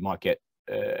might get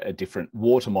a different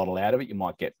water model out of it. You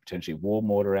might get potentially warm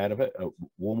water out of it,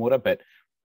 but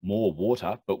more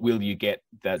water. But will you get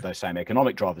those same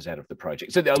economic drivers out of the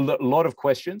project? So there are a lot of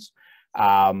questions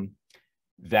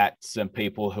that some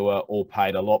people who are all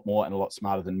paid a lot more and a lot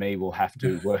smarter than me will have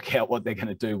to work out what they're going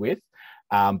to do with.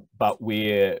 But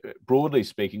broadly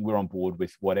speaking, we're on board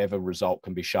with whatever result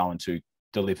can be shown to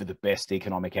deliver the best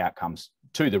economic outcomes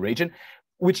to the region,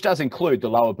 which does include the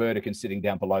lower Burdekin sitting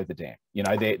down below the dam.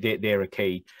 They're a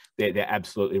key. They're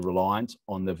absolutely reliant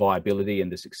on the viability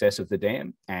and the success of the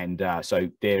dam, and so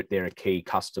they're a key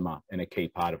customer and a key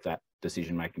part of that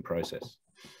decision-making process.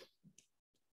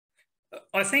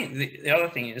 I think the other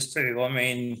thing is too,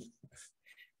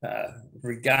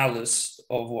 regardless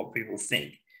of what people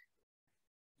think,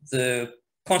 the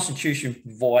Constitution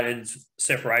provided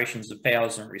separations of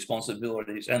powers and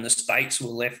responsibilities, and the states were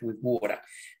left with water.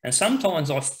 And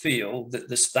sometimes I feel that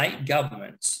the state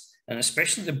governments, and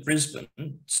especially the Brisbane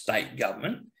state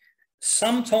government,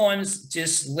 sometimes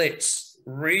just lets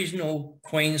regional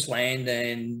Queensland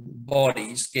and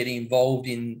bodies get involved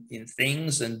in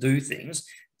things and do things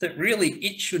that really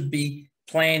it should be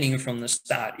planning from the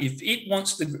start.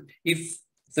 If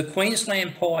the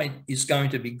Queensland pie is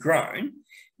going to be grown,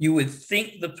 you would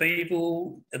think the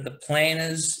people, the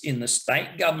planners in the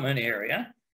state government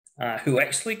area who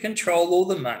actually control all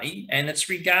the money, and it's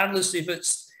regardless if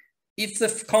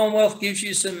the Commonwealth gives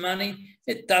you some money,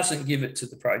 it doesn't give it to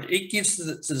the project. It gives to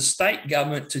the state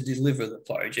government to deliver the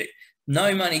project.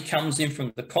 No money comes in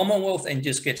from the Commonwealth and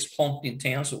just gets plonked in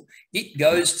Townsville. It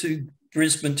goes to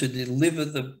Brisbane to deliver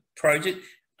the project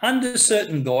under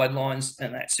certain guidelines,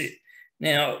 and that's it.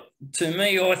 Now, to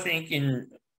me, I think in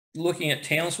looking at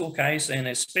Townsville case, and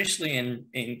especially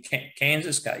in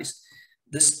Kansas case,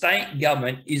 the state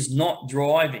government is not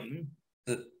driving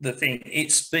the thing.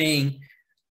 It's being,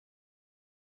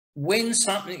 when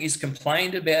something is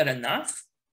complained about enough,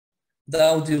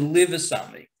 they'll deliver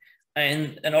something.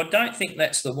 And I don't think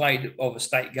that's the way of a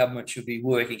state government should be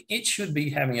working. It should be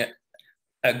having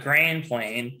a grand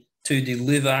plan to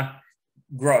deliver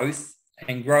growth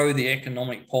and grow the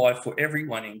economic pie for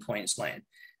everyone in Queensland.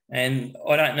 And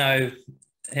I don't know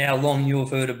how long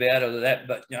you've heard about all of that,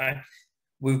 but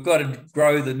we've got to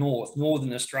grow the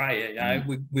Northern Australia.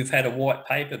 We've had a white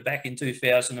paper back in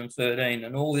 2013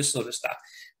 and all this sort of stuff.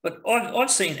 But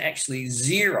I've seen actually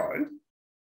zero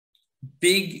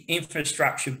big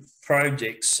infrastructure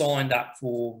projects signed up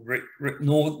for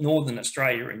Northern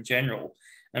Australia in general.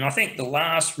 And I think the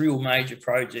last real major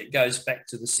project goes back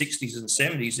to the 60s and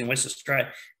 70s in West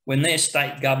Australia when their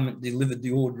state government delivered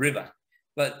the Ord River.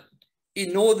 But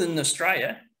in Northern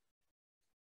Australia,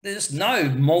 there's no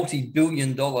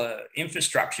multi-billion-dollar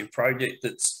infrastructure project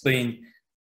that's been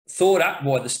thought up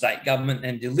by the state government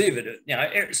and delivered it. You know,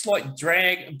 it's like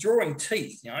drawing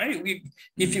teeth. You know,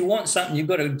 if you want something, you've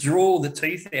got to draw the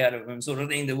teeth out of them, sort of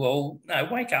thing. Well, no,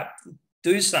 wake up,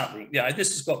 do something. You know,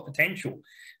 this has got potential.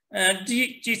 Do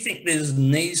you think there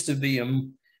needs to be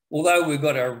although we've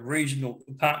got a regional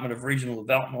Department of Regional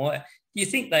Development, do you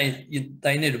think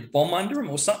they need a bomb under them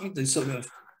or something to sort of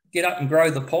get up and grow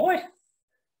the pie?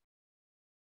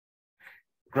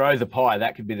 Grow the pie.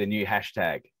 That could be the new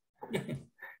hashtag.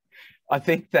 I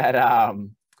think that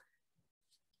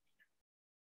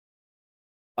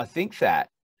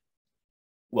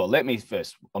well,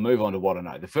 I'll move on to what I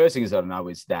know. The first thing is I know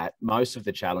is that most of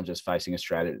the challenges facing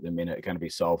Australia at the minute are going to be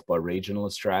solved by regional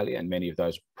Australia, and many of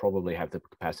those probably have the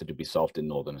capacity to be solved in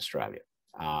Northern Australia.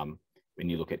 When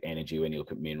you look at energy, when you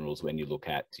look at minerals, when you look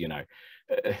at,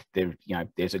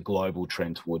 there's a global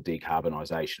trend toward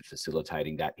decarbonisation,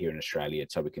 facilitating that here in Australia,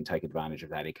 so we can take advantage of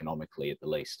that economically at the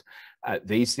least.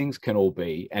 These things can all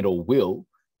be or will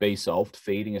be solved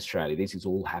feeding Australia. These things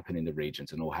all happen in the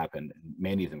regions and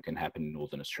many of them can happen in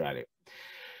Northern Australia.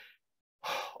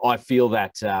 I feel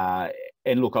that,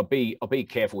 and look, I'll be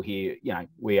careful here. You know,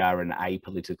 we are an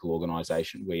apolitical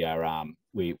organisation. We are,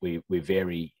 we're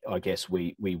very, I guess,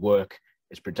 we work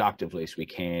as productively as we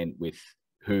can with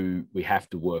who we have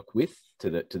to work with to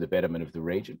the betterment of the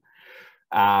region.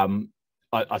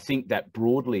 I think that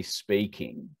broadly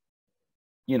speaking,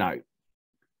 you know,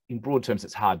 in broad terms,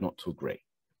 it's hard not to agree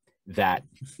that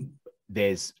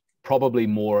there's probably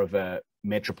more of a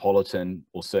metropolitan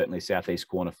or certainly southeast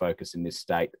corner focus in this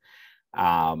state.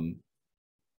 And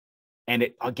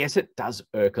I guess it does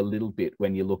irk a little bit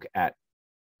when you look at,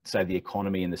 say, the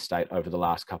economy in the state over the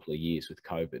last couple of years with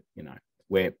COVID, you know,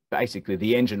 where basically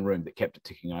the engine room that kept it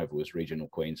ticking over was regional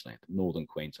Queensland, northern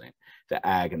Queensland, the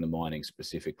ag and the mining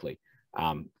specifically,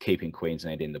 keeping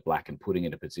Queensland in the black and putting it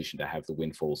in a position to have the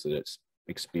windfalls that it's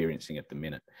experiencing at the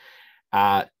minute.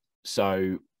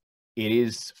 So it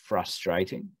is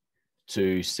frustrating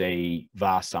to see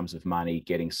vast sums of money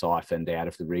getting siphoned out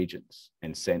of the regions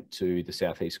and sent to the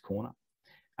southeast corner.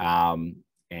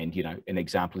 And, you know, an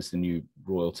example is the new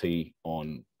royalty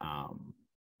on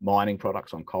mining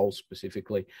products, on coal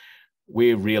specifically.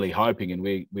 We're really hoping, and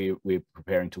we're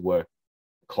preparing to work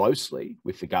closely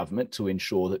with the government to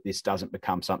ensure that this doesn't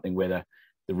become something where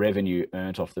the revenue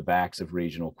earned off the backs of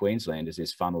regional Queenslanders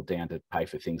is funneled down to pay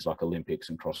for things like Olympics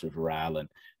and Cross River Rail and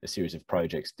a series of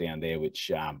projects down there which,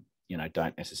 you know,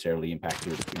 don't necessarily impact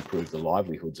or improve the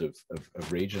livelihoods of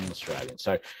regional Australians.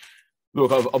 So,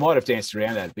 look, I might have danced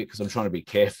around that a bit because I'm trying to be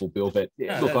careful, Bill. But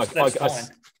no, look,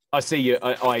 I see you.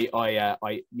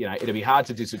 You know, it'll be hard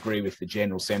to disagree with the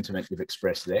general sentiment you've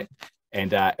expressed there,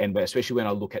 and especially when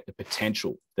I look at the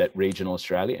potential that regional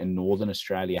Australia and Northern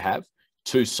Australia have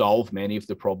to solve many of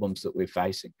the problems that we're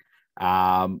facing.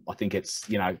 I think it's,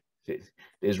 you know,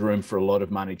 there's room for a lot of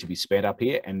money to be spent up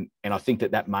here, and I think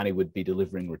that money would be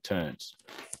delivering returns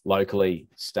locally,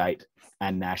 state,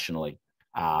 and nationally.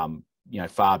 You know,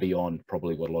 far beyond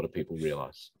probably what a lot of people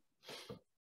realise.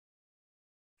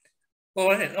 Well,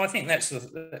 I think that's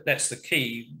the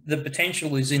key. The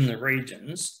potential is in the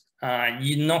regions.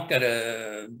 You're not going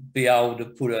to be able to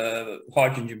put a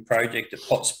hydrogen project at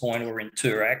Potts Point or in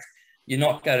Toorak. You're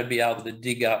not going to be able to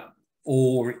dig up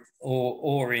or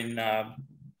in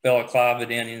Balaclava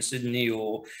down in Sydney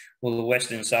or the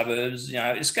western suburbs. You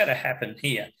know, it's going to happen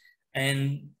here.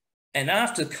 And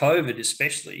after COVID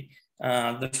especially,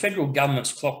 the federal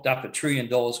government's clocked up $1 trillion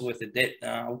worth of debt.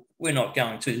 We're not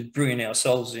going to ruin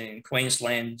ourselves in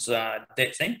Queensland's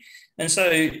debt thing. And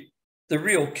so the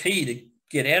real key to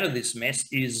get out of this mess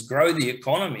is grow the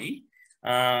economy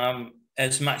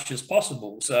as much as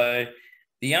possible. So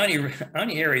the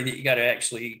only area that you got to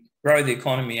actually grow the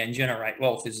economy and generate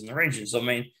wealth is in the regions. I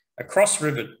mean, a cross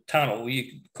river tunnel,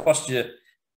 you cost you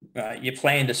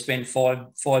plan to spend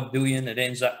 $5 billion, it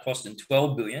ends up costing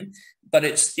 $12 billion, but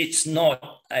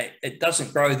it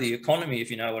doesn't grow the economy,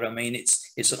 if you know what I mean.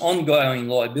 It's an ongoing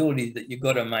liability that you've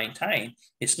got to maintain.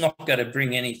 It's not going to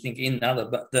bring anything in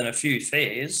other than a few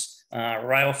fares,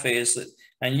 rail fares,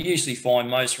 and you usually find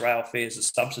most rail fares are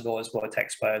subsidised by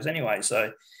taxpayers anyway.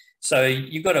 So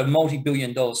you've got a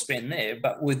multi-billion-dollar spend there,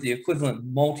 but with the equivalent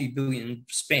multi-billion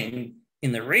spend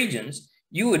in the regions,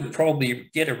 you would probably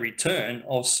get a return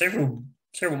of several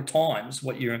times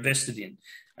what you're invested in.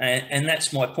 And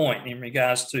that's my point in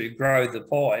regards to grow the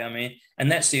pie. I mean,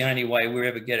 and that's the only way we're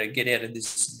ever going to get out of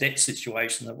this debt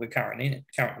situation that we're currently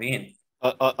in.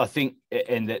 I think,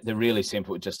 and the really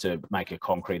simple, just to make a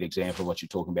concrete example of what you're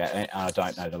talking about, and I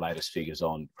don't know the latest figures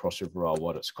on Cross River Rail,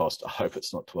 what it's cost. I hope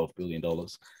it's not $12 billion.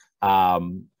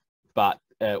 But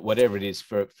whatever it is,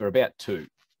 for about 2,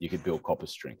 you could build copper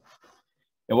string.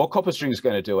 And what copper string is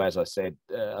going to do, as I said,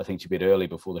 I think it's a bit early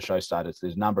before the show started,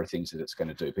 there's a number of things that it's going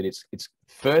to do. But it's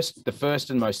the first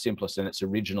and most simplest, and its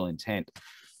original intent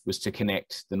was to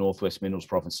connect the Northwest Minerals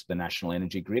Province to the national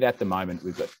energy grid. At the moment,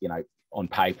 we've got, on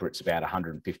paper, it's about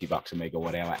 $150 a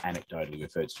megawatt hour. Anecdotally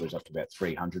referred to as up to about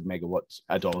 $300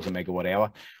 dollars a megawatt hour,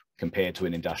 compared to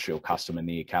an industrial customer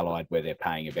near Callide where they're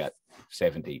paying about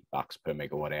 $70 per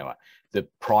megawatt hour. The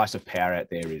price of power out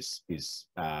there is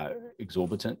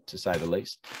exorbitant, to say the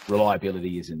least.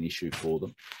 Reliability is an issue for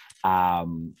them.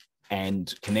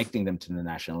 And connecting them to the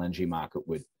national energy market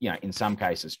would, in some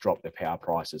cases, drop the power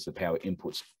prices, the power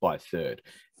inputs by a third.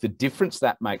 The difference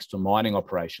that makes to a mining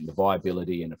operation, the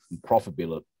viability and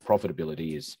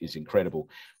profitability is incredible.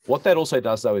 What that also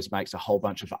does, though, is makes a whole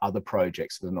bunch of other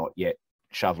projects that are not yet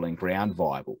shoveling ground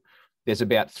viable. There's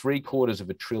about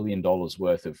 $750 billion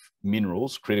worth of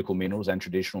minerals, critical minerals and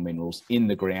traditional minerals in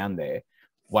the ground there,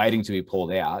 waiting to be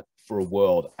pulled out for a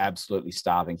world absolutely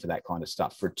starving for that kind of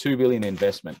stuff. For a $2 billion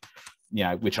investment,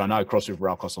 which I know Cross River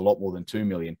Rail costs a lot more than $2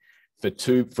 million. For a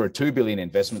 $2 billion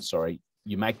investment,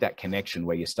 you make that connection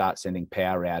where you start sending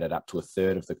power out at up to a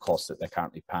third of the cost that they're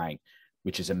currently paying,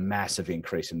 which is a massive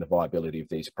increase in the viability of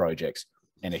these projects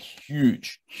and a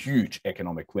huge, huge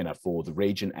economic winner for the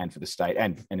region and for the state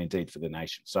and indeed for the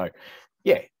nation. So,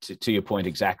 yeah, to your point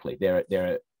exactly,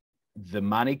 the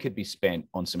money could be spent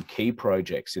on some key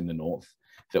projects in the north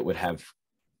that would have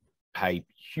paid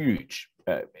huge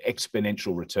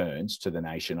exponential returns to the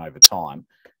nation over time,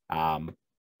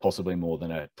 possibly more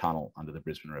than a tunnel under the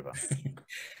Brisbane River.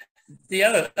 The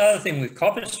other thing with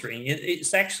copper string,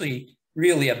 it's actually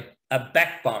really a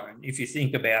backbone, if you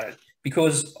think about it,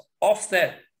 because off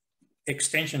that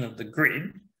extension of the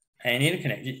grid and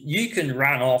interconnect, you can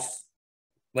run off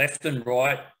left and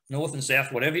right, north and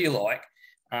south, whatever you like,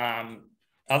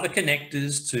 other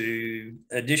connectors to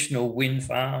additional wind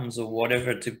farms or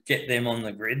whatever to get them on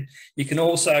the grid. You can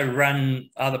also run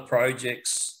other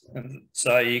projects,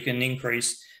 so you can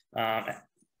increase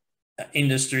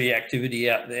industry activity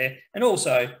out there, and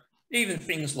also even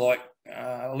things like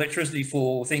electricity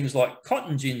for things like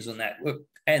cotton gins and that.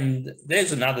 And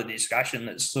there's another discussion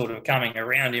that's sort of coming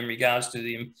around in regards to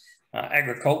the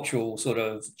agricultural sort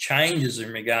of changes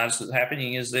in regards to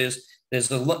happening, is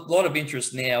there's a lot of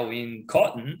interest now in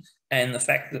cotton, and the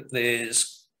fact that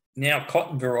there's now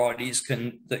cotton varieties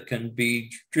that can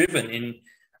be driven in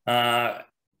a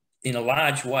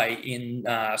large way in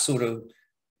sort of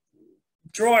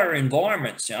drier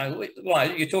environments.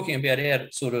 Like you're talking about out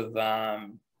at sort of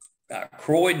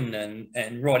Croydon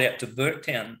and right out to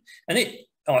Burketown, and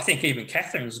I think even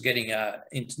Catherine's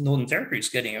in Northern Territory is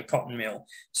getting a cotton mill.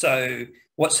 So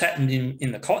what's happened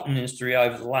in the cotton industry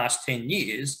over the last 10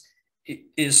 years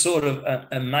is sort of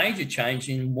a major change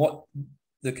in what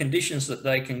the conditions that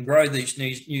they can grow these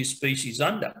new species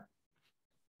under.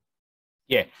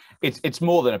 Yeah, it's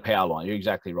more than a power line. You're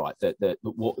exactly right.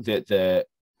 The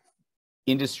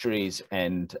industries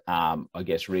and I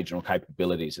guess regional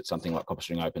capabilities that something like copper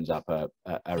string opens up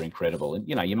are incredible. And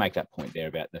you make that point there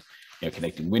about the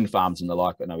connecting wind farms and the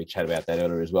like. I know we chatted about that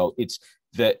earlier as well. It's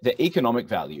the economic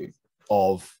value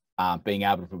of being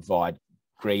able to provide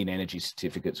green energy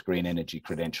certificates, green energy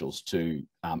credentials to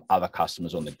other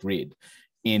customers on the grid.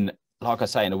 Like I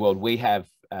say, in the world, we have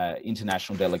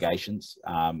international delegations,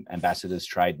 ambassadors,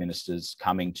 trade ministers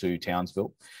coming to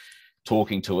Townsville,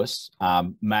 talking to us,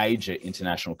 major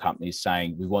international companies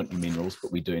saying, we want your minerals,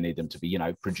 but we do need them to be,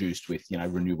 produced with,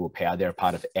 renewable power. They're a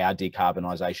part of our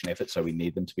decarbonisation effort, so we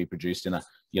need them to be produced in a,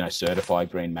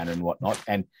 certified green manner and whatnot.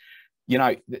 And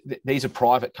these are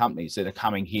private companies that are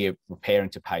coming here preparing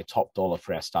to pay top dollar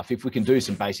for our stuff. If we can do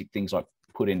some basic things like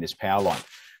put in this power line,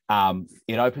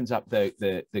 it opens up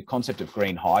the concept of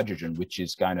green hydrogen, which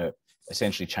is going to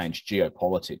essentially change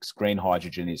geopolitics. Green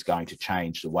hydrogen is going to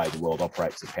change the way the world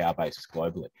operates the power bases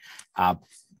globally.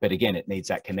 But again, it needs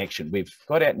that connection. We've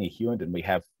got out near Hughenden, we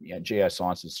have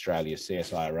Geosciences Australia,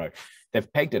 CSIRO.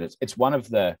 They've pegged it. It's one of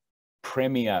the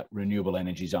premier renewable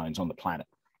energy zones on the planet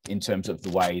in terms of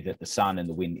the way that the sun and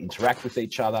the wind interact with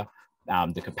each other,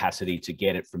 the capacity to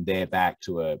get it from there back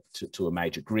to a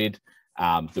major grid,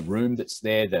 the room that's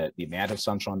there, the amount of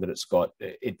sunshine that it's got,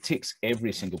 it ticks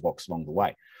every single box along the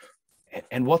way.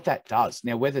 And what that does,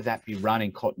 now, whether that be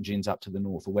running cotton gins up to the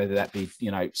north or whether that be,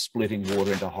 splitting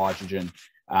water into hydrogen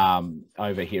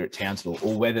over here at Townsville,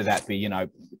 or whether that be,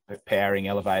 powering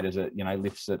elevators at,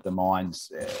 lifts at the mines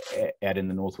out in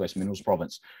the Northwest Minerals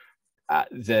Province.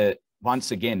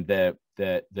 Once again, the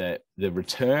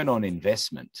return on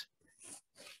investment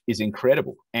is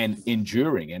incredible and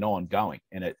enduring and ongoing,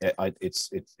 and it's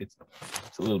a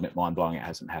little bit mind blowing. It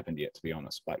hasn't happened yet, to be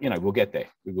honest, but we'll get there.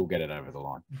 We will get it over the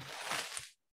line.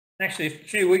 Actually, a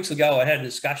few weeks ago, I had a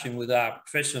discussion with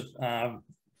Professor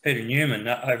Peter Newman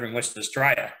over in Western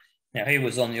Australia. Now, he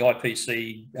was on the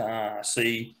IPCC.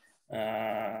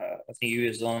 I think he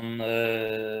was on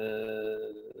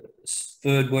the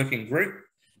third working group,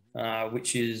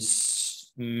 which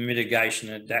is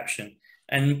mitigation and adaptation.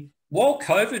 And while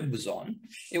COVID was on,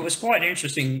 it was quite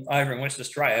interesting over in Western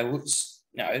Australia, which,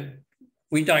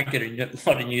 we don't get a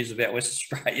lot of news about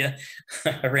Western Australia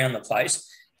around the place,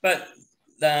 but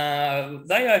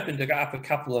they opened up a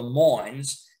couple of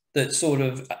mines that sort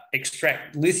of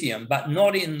extract lithium, but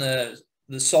not in the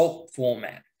salt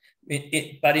format,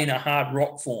 but in a hard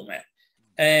rock format.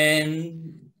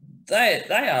 And they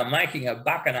are making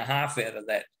 $1.50 out of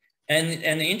that.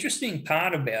 And the interesting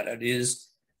part about it is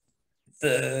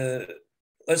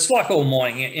it's like all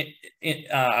mining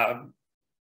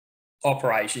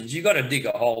operations. You've got to dig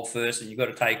a hole first, and you've got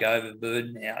to take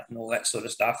overburden out and all that sort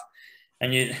of stuff.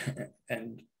 And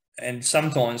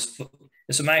sometimes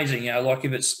it's amazing, like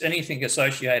if it's anything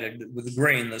associated with the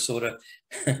green, the sort of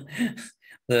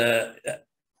the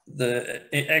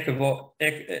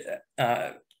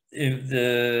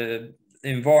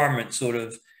environment sort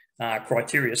of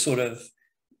criteria sort of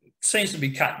seems to be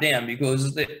cut down,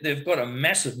 because they've got a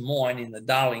massive mine in the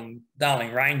Darling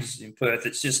Ranges in Perth.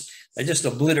 They just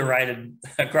obliterated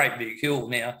a great big hill.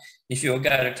 Now, if you were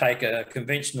going to take a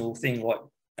conventional thing like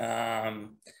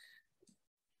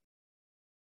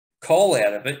coal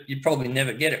out of it, you'd probably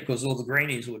never get it, because all the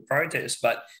greenies would protest.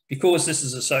 But because this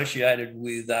is associated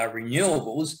with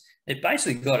renewables, it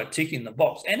basically got a tick in the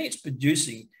box, and it's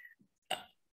producing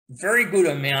very good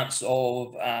amounts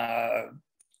of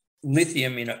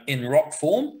lithium in rock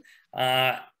form,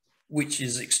 which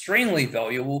is extremely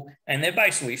valuable, and they're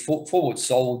basically forward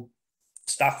sold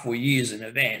stuff for years in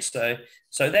advance.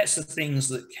 So that's the things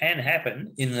that can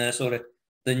happen in the sort of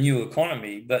the new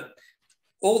economy. But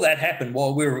all that happened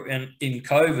while we were in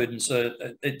COVID, and so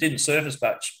it didn't surface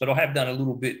much. But I have done a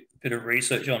little bit of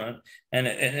research on it, and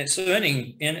it's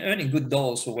earning good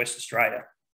dollars for West Australia.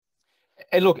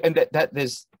 And look, and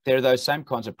there are those same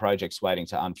kinds of projects waiting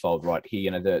to unfold right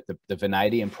here. The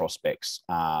vanadium prospects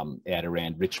out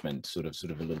around Richmond, sort of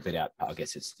a little bit out. I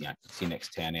guess it's it's your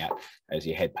next town out as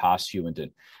you head past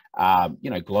Hewenden.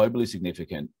 Globally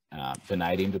significant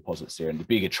vanadium deposits there, and the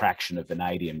big attraction of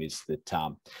vanadium is that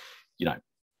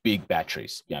big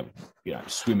batteries,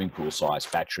 swimming pool size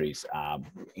batteries,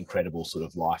 incredible sort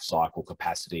of life cycle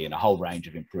capacity, and a whole range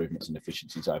of improvements and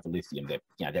efficiencies over lithium.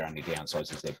 They're only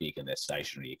downsides is they're big and they're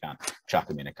stationary. You can't chuck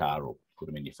them in a car or put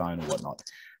them in your phone or whatnot.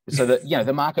 So that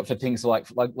the market for things like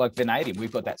vanadium,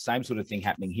 we've got that same sort of thing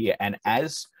happening here. And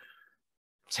as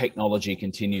technology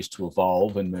continues to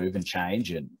evolve and move and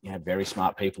change, and very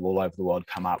smart people all over the world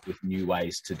come up with new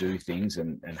ways to do things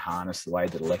and harness the way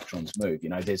that electrons move,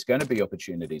 there's going to be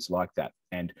opportunities like that,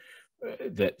 and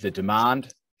the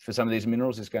demand for some of these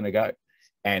minerals is going to go,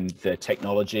 and the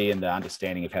technology and the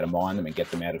understanding of how to mine them and get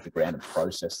them out of the ground and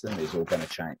process them is all going to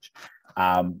change.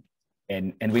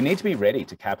 And we need to be ready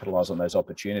to capitalize on those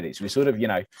opportunities. We sort of, you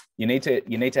need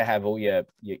to have all you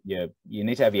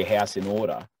need to have your house in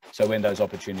order, so when those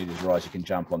opportunities arise, you can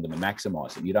jump on them and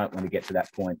maximize them. You don't want to get to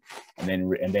that point and then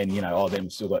then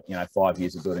we've still got 5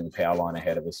 years of building a power line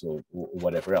ahead of us or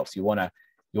whatever else. You want to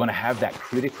have that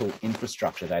critical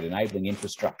infrastructure, that enabling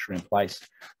infrastructure in place,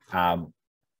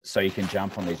 so you can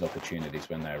jump on these opportunities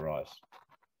when they arise.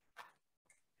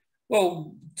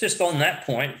 Well, just on that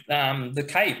point, the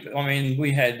Cape,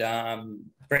 we had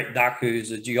Brett Duck,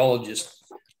 who's a geologist,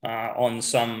 on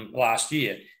some last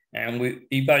year, and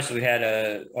he basically had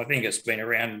I think it's been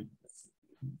around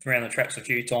the traps a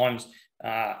few times,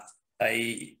 a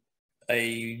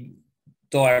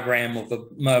diagram of a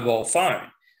mobile phone,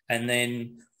 and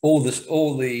then all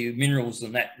the minerals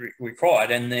and that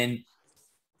required, and then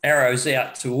arrows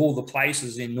out to all the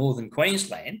places in northern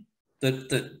Queensland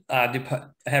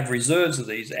that have reserves of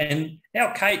these. And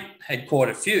our Cape had quite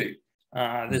a few.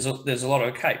 There's a lot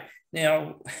of Cape.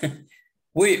 Now,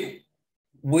 we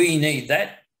need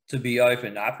that to be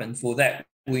opened up, and for that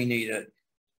we need a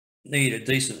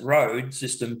decent road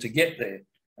system to get there.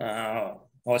 I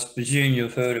presume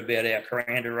you've heard about our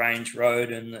Coranda Range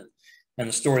Road and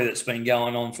the story that's been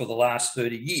going on for the last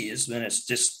 30 years, and it's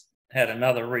just had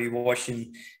another rewash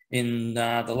in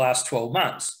the last 12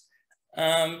 months.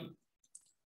 Um,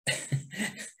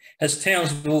 has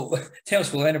Townsville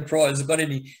Enterprise got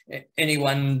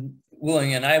anyone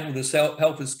willing and able to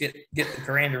help us get the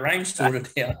Coranda range sorted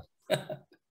out?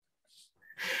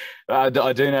 I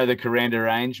do know the Coranda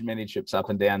range, many trips up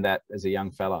and down that as a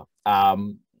young fella.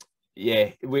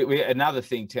 Yeah, we another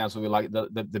thing, Townsville, we like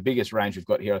the biggest range we've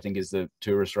got here, I think, is the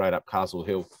tourist road up Castle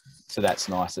Hill. So that's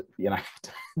nice. It,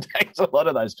 takes a lot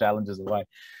of those challenges away.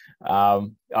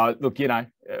 Look,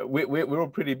 we're all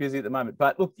pretty busy at the moment,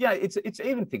 but look, yeah, it's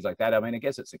even things like that. I mean, I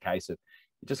guess it's a case of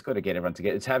you just got to get everyone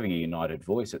together. It's having a united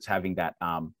voice. It's having that.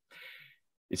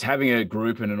 It's having a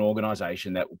group and an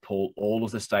organisation that will pull all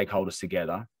of the stakeholders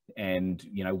together. And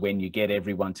when you get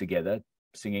everyone together,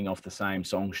 singing off the same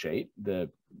song sheet, the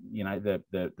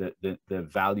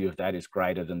value of that is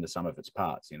greater than the sum of its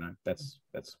parts. That's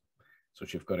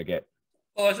what you've got to get.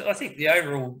 Well, I think the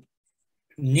overall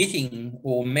knitting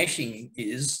or meshing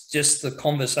is just the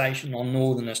conversation on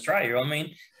Northern Australia. I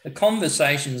mean, the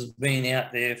conversation's been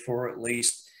out there for at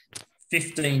least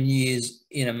 15 years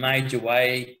in a major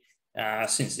way,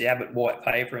 since the Abbott White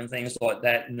Paper and things like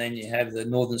that. And then you have the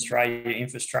Northern Australia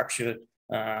Infrastructure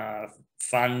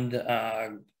Fund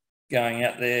going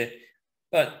out there.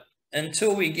 But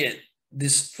until we get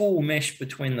this full mesh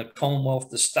between the Commonwealth,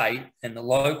 the state and the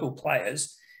local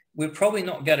players, we're probably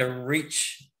not going to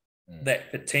reach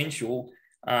that potential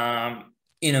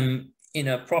in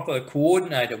a proper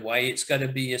coordinated way. It's going to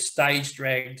be a stage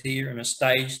dragged here and a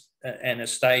stage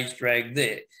drag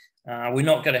there. We're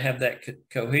not going to have that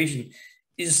cohesion.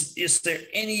 Is there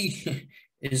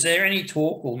any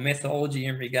talk or methodology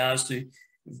in regards to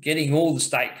getting all the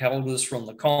stakeholders from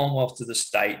the Commonwealth to the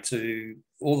state to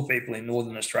all the people in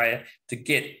Northern Australia to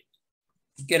get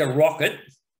a rocket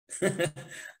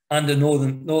under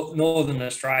Northern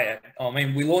Australia? I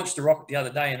mean, we launched a rocket the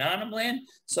other day in Arnhem Land,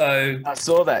 so I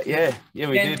saw that. Yeah, we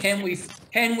did. Can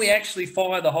we actually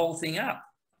fire the whole thing up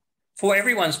for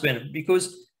everyone's benefit?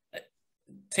 Because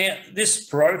this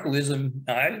parochialism,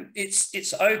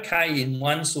 it's okay in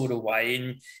one sort of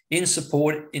way, in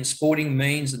sporting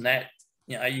means, and that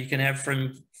you can have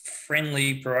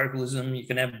friendly parochialism, you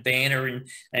can have banner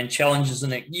and challenges,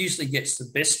 and it usually gets the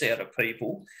best out of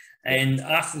people. And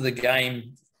after the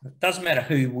game, it doesn't matter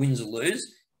who wins or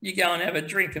lose, you go and have a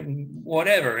drink and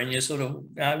whatever, and you sort of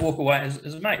walk away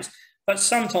as mates. But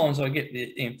sometimes I get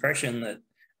the impression that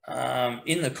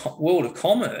in the world of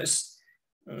commerce,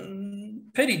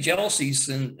 petty jealousies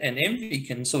and envy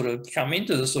can sort of come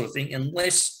into the sort of thing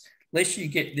unless you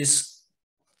get this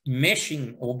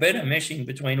meshing or better meshing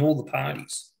between all the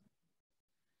parties.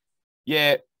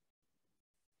 Yeah.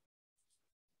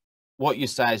 What you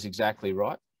say is exactly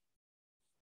right.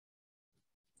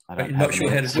 I'm not sure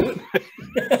how to do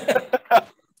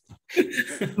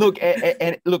it. Look,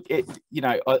 I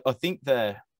think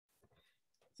the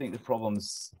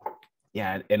problems.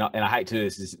 Yeah, and I hate to do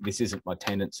this. This isn't my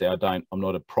tendency. I'm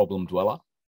not a problem dweller.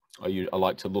 I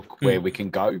like to look where we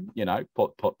can go.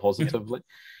 Positively.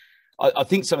 I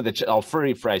think some of the. I'll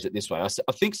rephrase it this way. I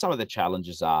think some of the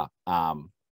challenges are the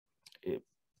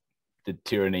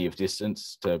tyranny of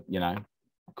distance. To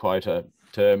quote a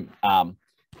term.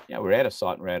 We're out of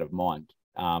sight and we're out of mind.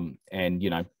 And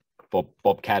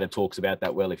Bob Catter talks about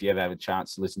that well. If you ever have a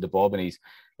chance to listen to Bob, and he's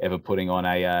ever putting on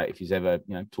if he's ever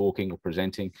talking or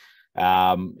presenting.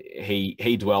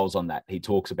 He dwells on that. He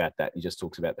talks about that. He just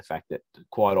talks about the fact that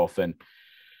quite often,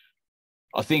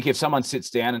 I think if someone sits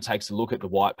down and takes a look at the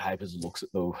white papers, looks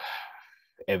at the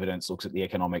evidence, looks at the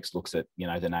economics, looks at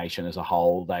the nation as a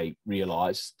whole, they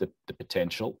realise the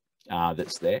potential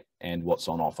that's there and what's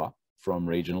on offer from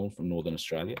Northern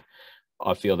Australia.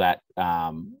 I feel that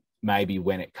maybe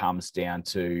when it comes down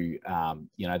to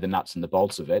the nuts and the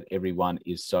bolts of it, everyone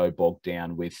is so bogged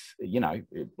down with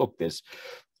look, there's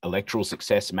electoral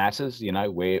success matters,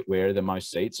 where are the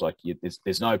most seats? Like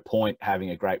there's no point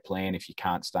having a great plan if you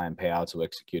can't stay in power to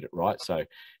execute it right. So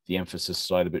the emphasis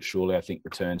slowly but surely, I think,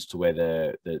 returns to where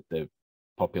the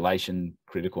population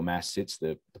critical mass sits,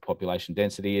 the population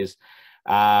density is.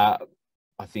 I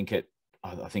think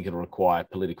it'll require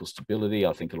political stability.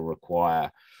 I think it'll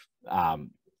require,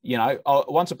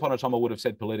 once upon a time I would have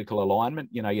said political alignment.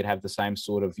 You'd have the same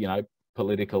sort of,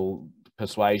 political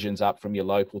persuasions up from your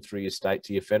local through your state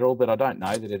to your federal, but I don't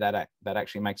know that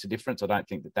actually makes a difference. I don't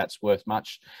think that that's worth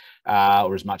much,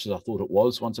 or as much as I thought it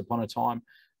was once upon a time.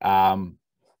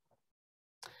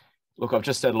 Look, I've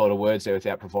just said a lot of words there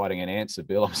without providing an answer,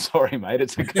 Bill. I'm sorry, mate.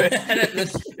 It's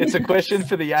a question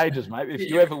for the ages, mate. If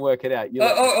you ever work it out,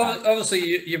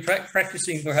 obviously you're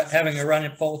practicing for having a run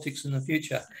in politics in the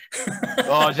future.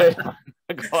 Oh, gee.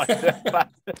 God,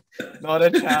 not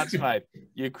a chance, mate.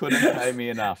 You couldn't pay me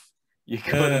enough. You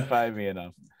couldn't pay me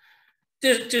enough.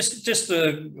 Just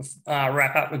to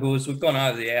wrap up, because we've gone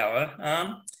over the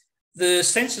hour. The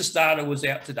census data was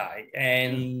out today,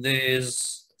 and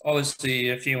there's obviously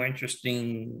a few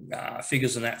interesting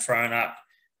figures in that thrown up.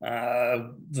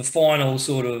 The final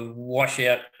sort of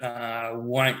washout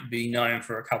won't be known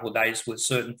for a couple of days with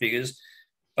certain figures,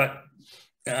 but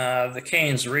the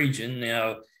Cairns region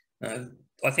now,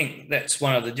 I think that's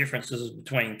one of the differences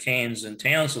between Cairns and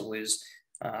Townsville is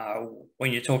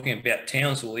when you're talking about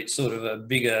Townsville, it's sort of a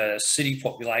bigger city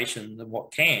population than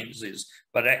what Cairns is,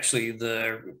 but actually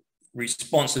the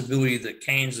responsibility that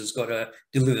Cairns has got to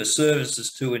deliver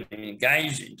services to and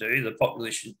engage into, the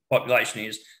population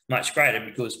is much greater,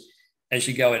 because as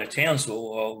you go out of Townsville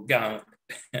or go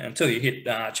until you hit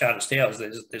Charters Towers,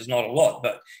 there's not a lot.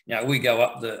 But you know, we go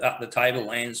up the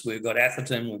tablelands. We've got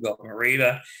Atherton, we've got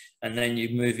Mareeba, and then you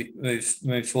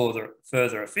move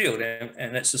further afield,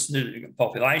 and it's a significant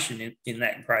population in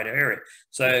that greater area.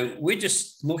 So we're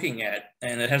just looking at,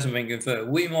 and it hasn't been confirmed,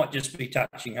 we might just be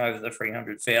touching over the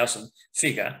 300,000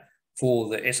 figure for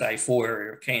the SA4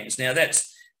 area of Cairns. Now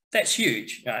that's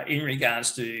huge in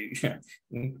regards to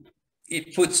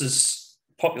it puts us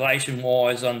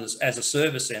population-wise as a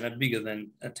service centre bigger than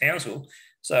Townsville.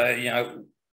 So you know,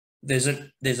 there's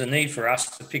a need for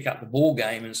us to pick up the ball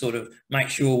game and sort of make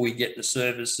sure we get the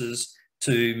services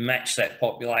to match that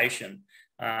population.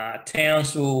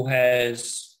 Townsville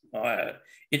has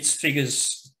its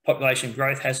figures, population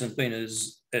growth hasn't been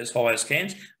as high as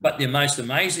Cairns, but the most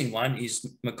amazing one is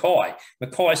Mackay.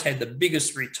 Mackay's had the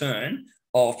biggest return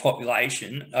of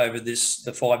population over the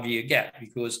 5-year gap,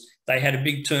 because they had a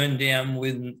big turn down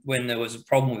when there was a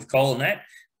problem with coal and that,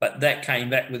 but that came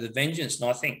back with a vengeance. And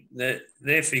I think that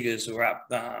their figures were up,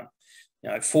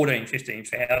 14,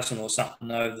 15,000 or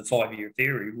something over the 5-year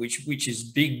period, which is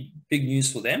big news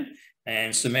for them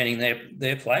and cementing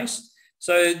their place.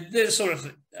 So there's sort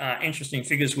of interesting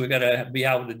figures we're going to be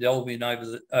able to delve in over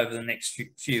the next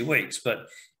few weeks, but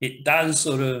it does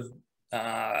sort of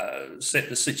set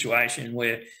the situation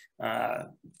where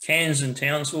Cairns and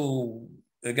Townsville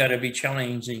are going to be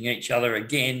challenging each other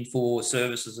again for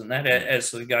services and that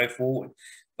as we go forward.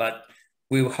 But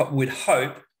we would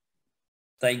hope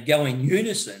they go in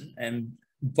unison and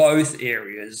both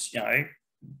areas, you know,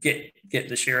 get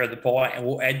the share of the pie and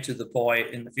will add to the pie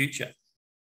in the future.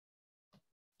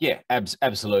 Yeah,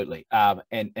 absolutely.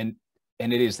 And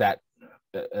it is that,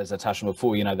 as I touched on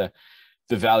before, you know, the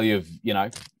value of, you know,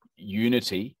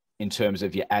 unity in terms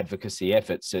of your advocacy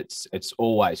efforts, it's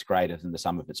always greater than the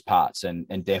sum of its parts. And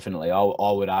definitely I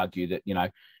would argue that, you know,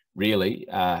 really,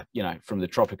 you know, from the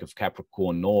Tropic of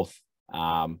Capricorn north,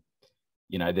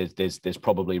 you know, there's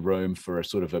probably room for a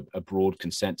sort of a broad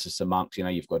consensus amongst, you know,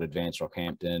 you've got Advanced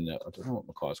Rockhampton, I don't know what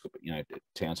Mackay's got, but, you know,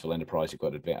 Townsville Enterprise, you've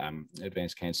got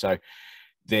Advanced Cairns. So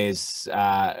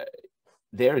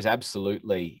there is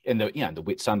absolutely, and the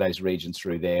Whitsundays regions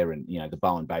through there, and you know the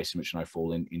Bowen Basin, which I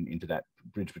fall into that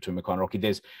bridge between Mackay and Rocky.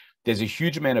 There's a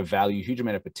huge amount of value, huge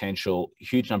amount of potential,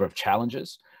 huge number of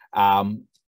challenges, and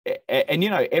you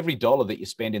know, every dollar that you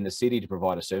spend in the city to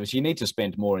provide a service, you need to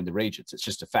spend more in the regions. It's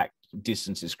just a fact.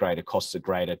 Distance is greater, costs are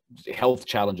greater, health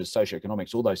challenges,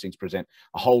 socioeconomics, all those things present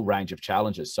a whole range of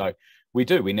challenges. So we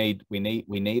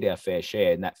need our fair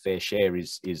share, and that fair share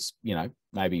is you know,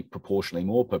 maybe proportionally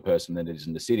more per person than it is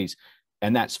in the cities,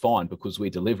 and that's fine because we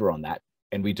deliver on that.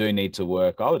 And we do need to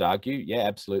work, I would argue, yeah,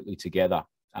 absolutely together.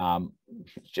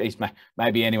 Geez,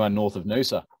 maybe anyone north of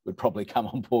Noosa would probably come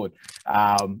on board.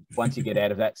 Once you get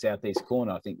out of that southeast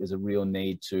corner, I think there's a real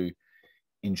need to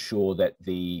ensure that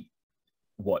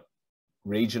what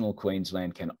regional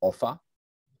Queensland can offer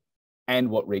and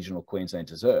what regional Queensland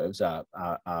deserves are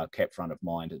kept front of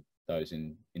mind at those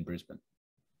in Brisbane.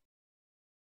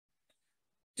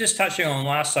 Just touching on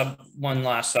one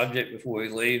last subject before we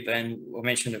leave, and I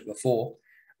mentioned it before.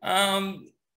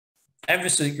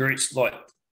 Advocacy groups like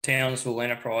Townsville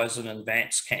Enterprise and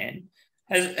Advanced Can,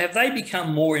 have they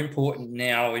become more important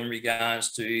now in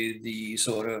regards to the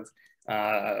sort of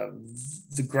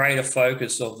the greater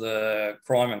focus of the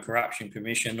Crime and Corruption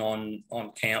Commission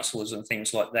on councillors and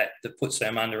things like that puts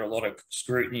them under a lot of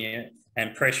scrutiny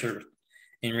and pressure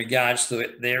in regards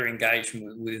to their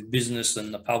engagement with business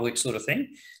and the public sort of thing?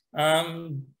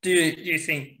 Do you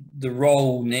think the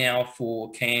role now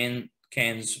for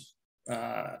Cairns,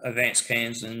 Advanced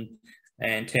Cairns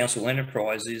and Townsville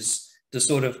Enterprise is to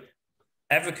sort of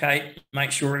advocate,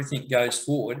 make sure everything goes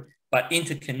forward, but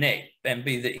interconnect and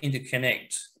be the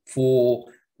interconnect for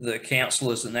the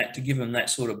councillors and that, to give them that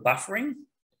sort of buffering?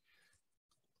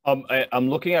 I'm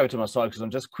looking over to my side because I'm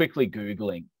just quickly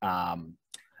Googling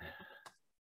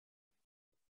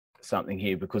something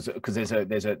here because there's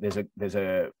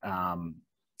a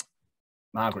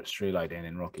Margaret Strelo down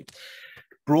in Rocky.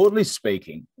 Broadly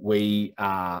speaking, we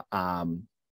are.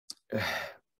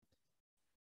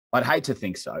 I'd hate to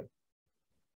think so.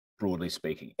 Broadly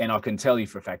speaking, and I can tell you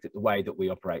for a fact that the way that we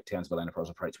operate, Townsville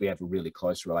Enterprise operates, we have a really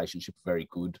close relationship, a very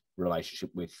good relationship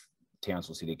with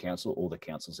Townsville City Council, all the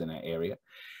councils in our area,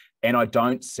 and I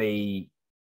don't see,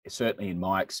 certainly in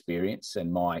my experience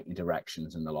and my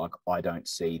interactions and the like, I don't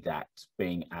see that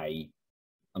being a,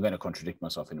 I'm going to contradict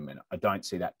myself in a minute, I don't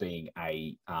see that being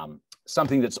a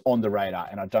something that's on the radar,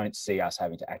 and I don't see us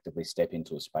having to actively step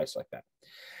into a space like that.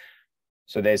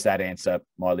 So there's that answer,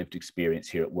 my lived experience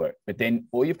here at work. But then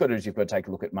all you've got to do is you've got to take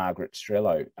a look at Margaret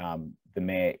Strelo, the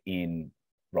mayor in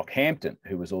Rockhampton,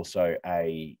 who was also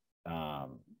a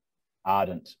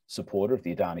ardent supporter of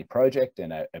the Adani project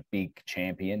and a big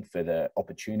champion for the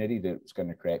opportunity that it was going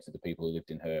to create for the people who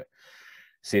lived in her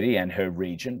city and her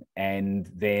region.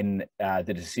 And then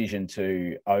the decision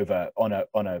to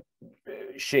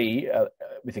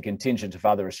with a contingent of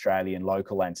other Australian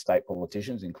local and state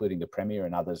politicians, including the Premier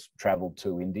and others, travelled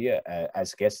to India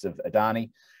as guests of Adani,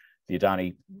 the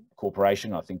Adani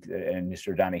Corporation, I think, and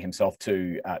Mr. Adani himself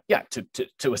to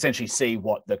essentially see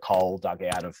what the coal dug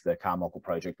out of the Carmichael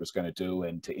project was going to do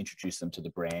and to introduce them to the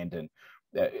brand, and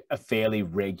a fairly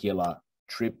regular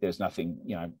trip. There's nothing,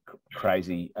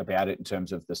 crazy about it in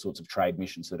terms of the sorts of trade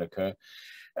missions that occur.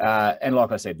 And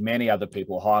like I said, many other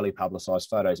people, highly publicised,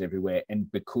 photos everywhere. And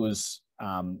because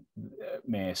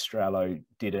Mayor Strelo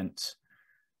didn't,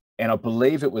 and I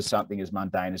believe it was something as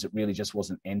mundane as it really just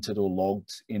wasn't entered or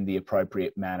logged in the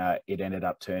appropriate manner, it ended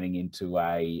up turning into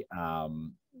a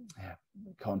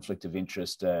conflict of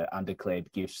interest,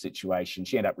 undeclared gift situation.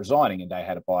 She ended up resigning, and they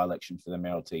had a by-election for the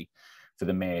mayoralty for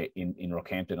the mayor in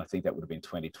Rockhampton. I think that would have been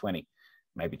 2020,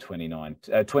 maybe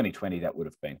 2020 that would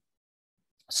have been.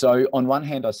 So on one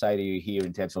hand, I say to you here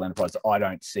in Townsville Enterprise, I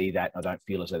don't see that. I don't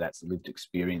feel as though that's a lived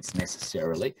experience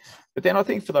necessarily. But then I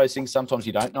think for those things, sometimes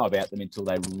you don't know about them until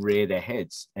they rear their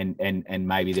heads. And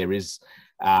maybe there is,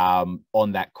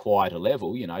 on that quieter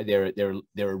level, there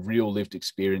are real lived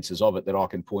experiences of it that I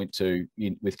can point to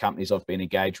with companies I've been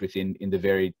engaged with in the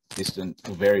very distant,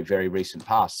 or very, very recent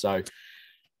past. So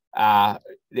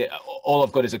all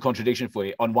I've got is a contradiction for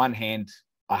you. On one hand,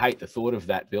 I hate the thought of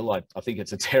that, Bill. I think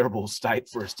it's a terrible state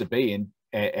for us to be in,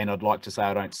 and I'd like to say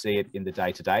I don't see it in the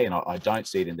day-to-day, and I don't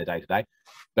see it in the day-to-day,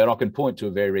 but I can point to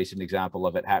a very recent example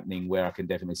of it happening where I can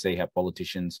definitely see how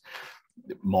politicians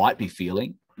might be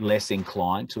feeling less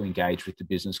inclined to engage with the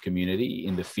business community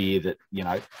in the fear that,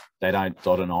 they don't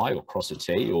dot an I or cross a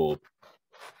T or,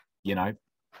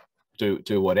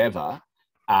 do whatever,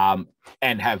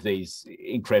 and have these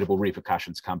incredible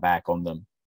repercussions come back on them,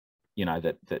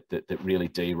 that really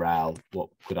derail what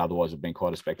could otherwise have been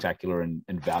quite a spectacular and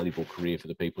valuable career for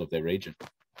the people of their region.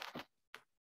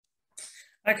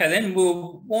 Okay, then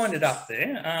we'll wind it up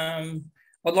there.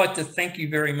 I'd like to thank you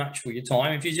very much for your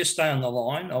time. If you just stay on the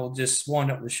line, I'll just wind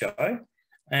up the show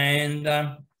and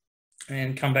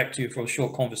come back to you for a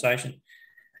short conversation.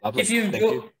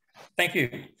 Lovely. Thank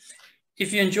you.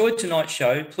 If you enjoyed tonight's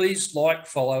show, please like,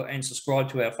 follow, and subscribe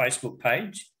to our Facebook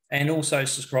page, and also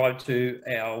subscribe to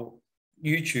our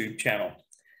YouTube channel.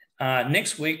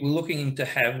 Next week, we're looking to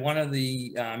have one of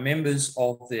the members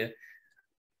of the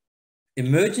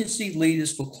Emergency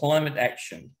Leaders for Climate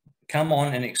Action come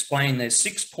on and explain their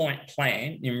 6-point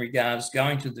plan in regards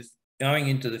going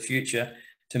into the future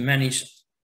to manage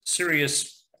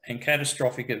serious and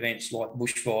catastrophic events like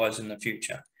bushfires in the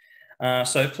future.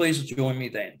 So please join me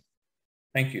then.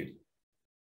 Thank you.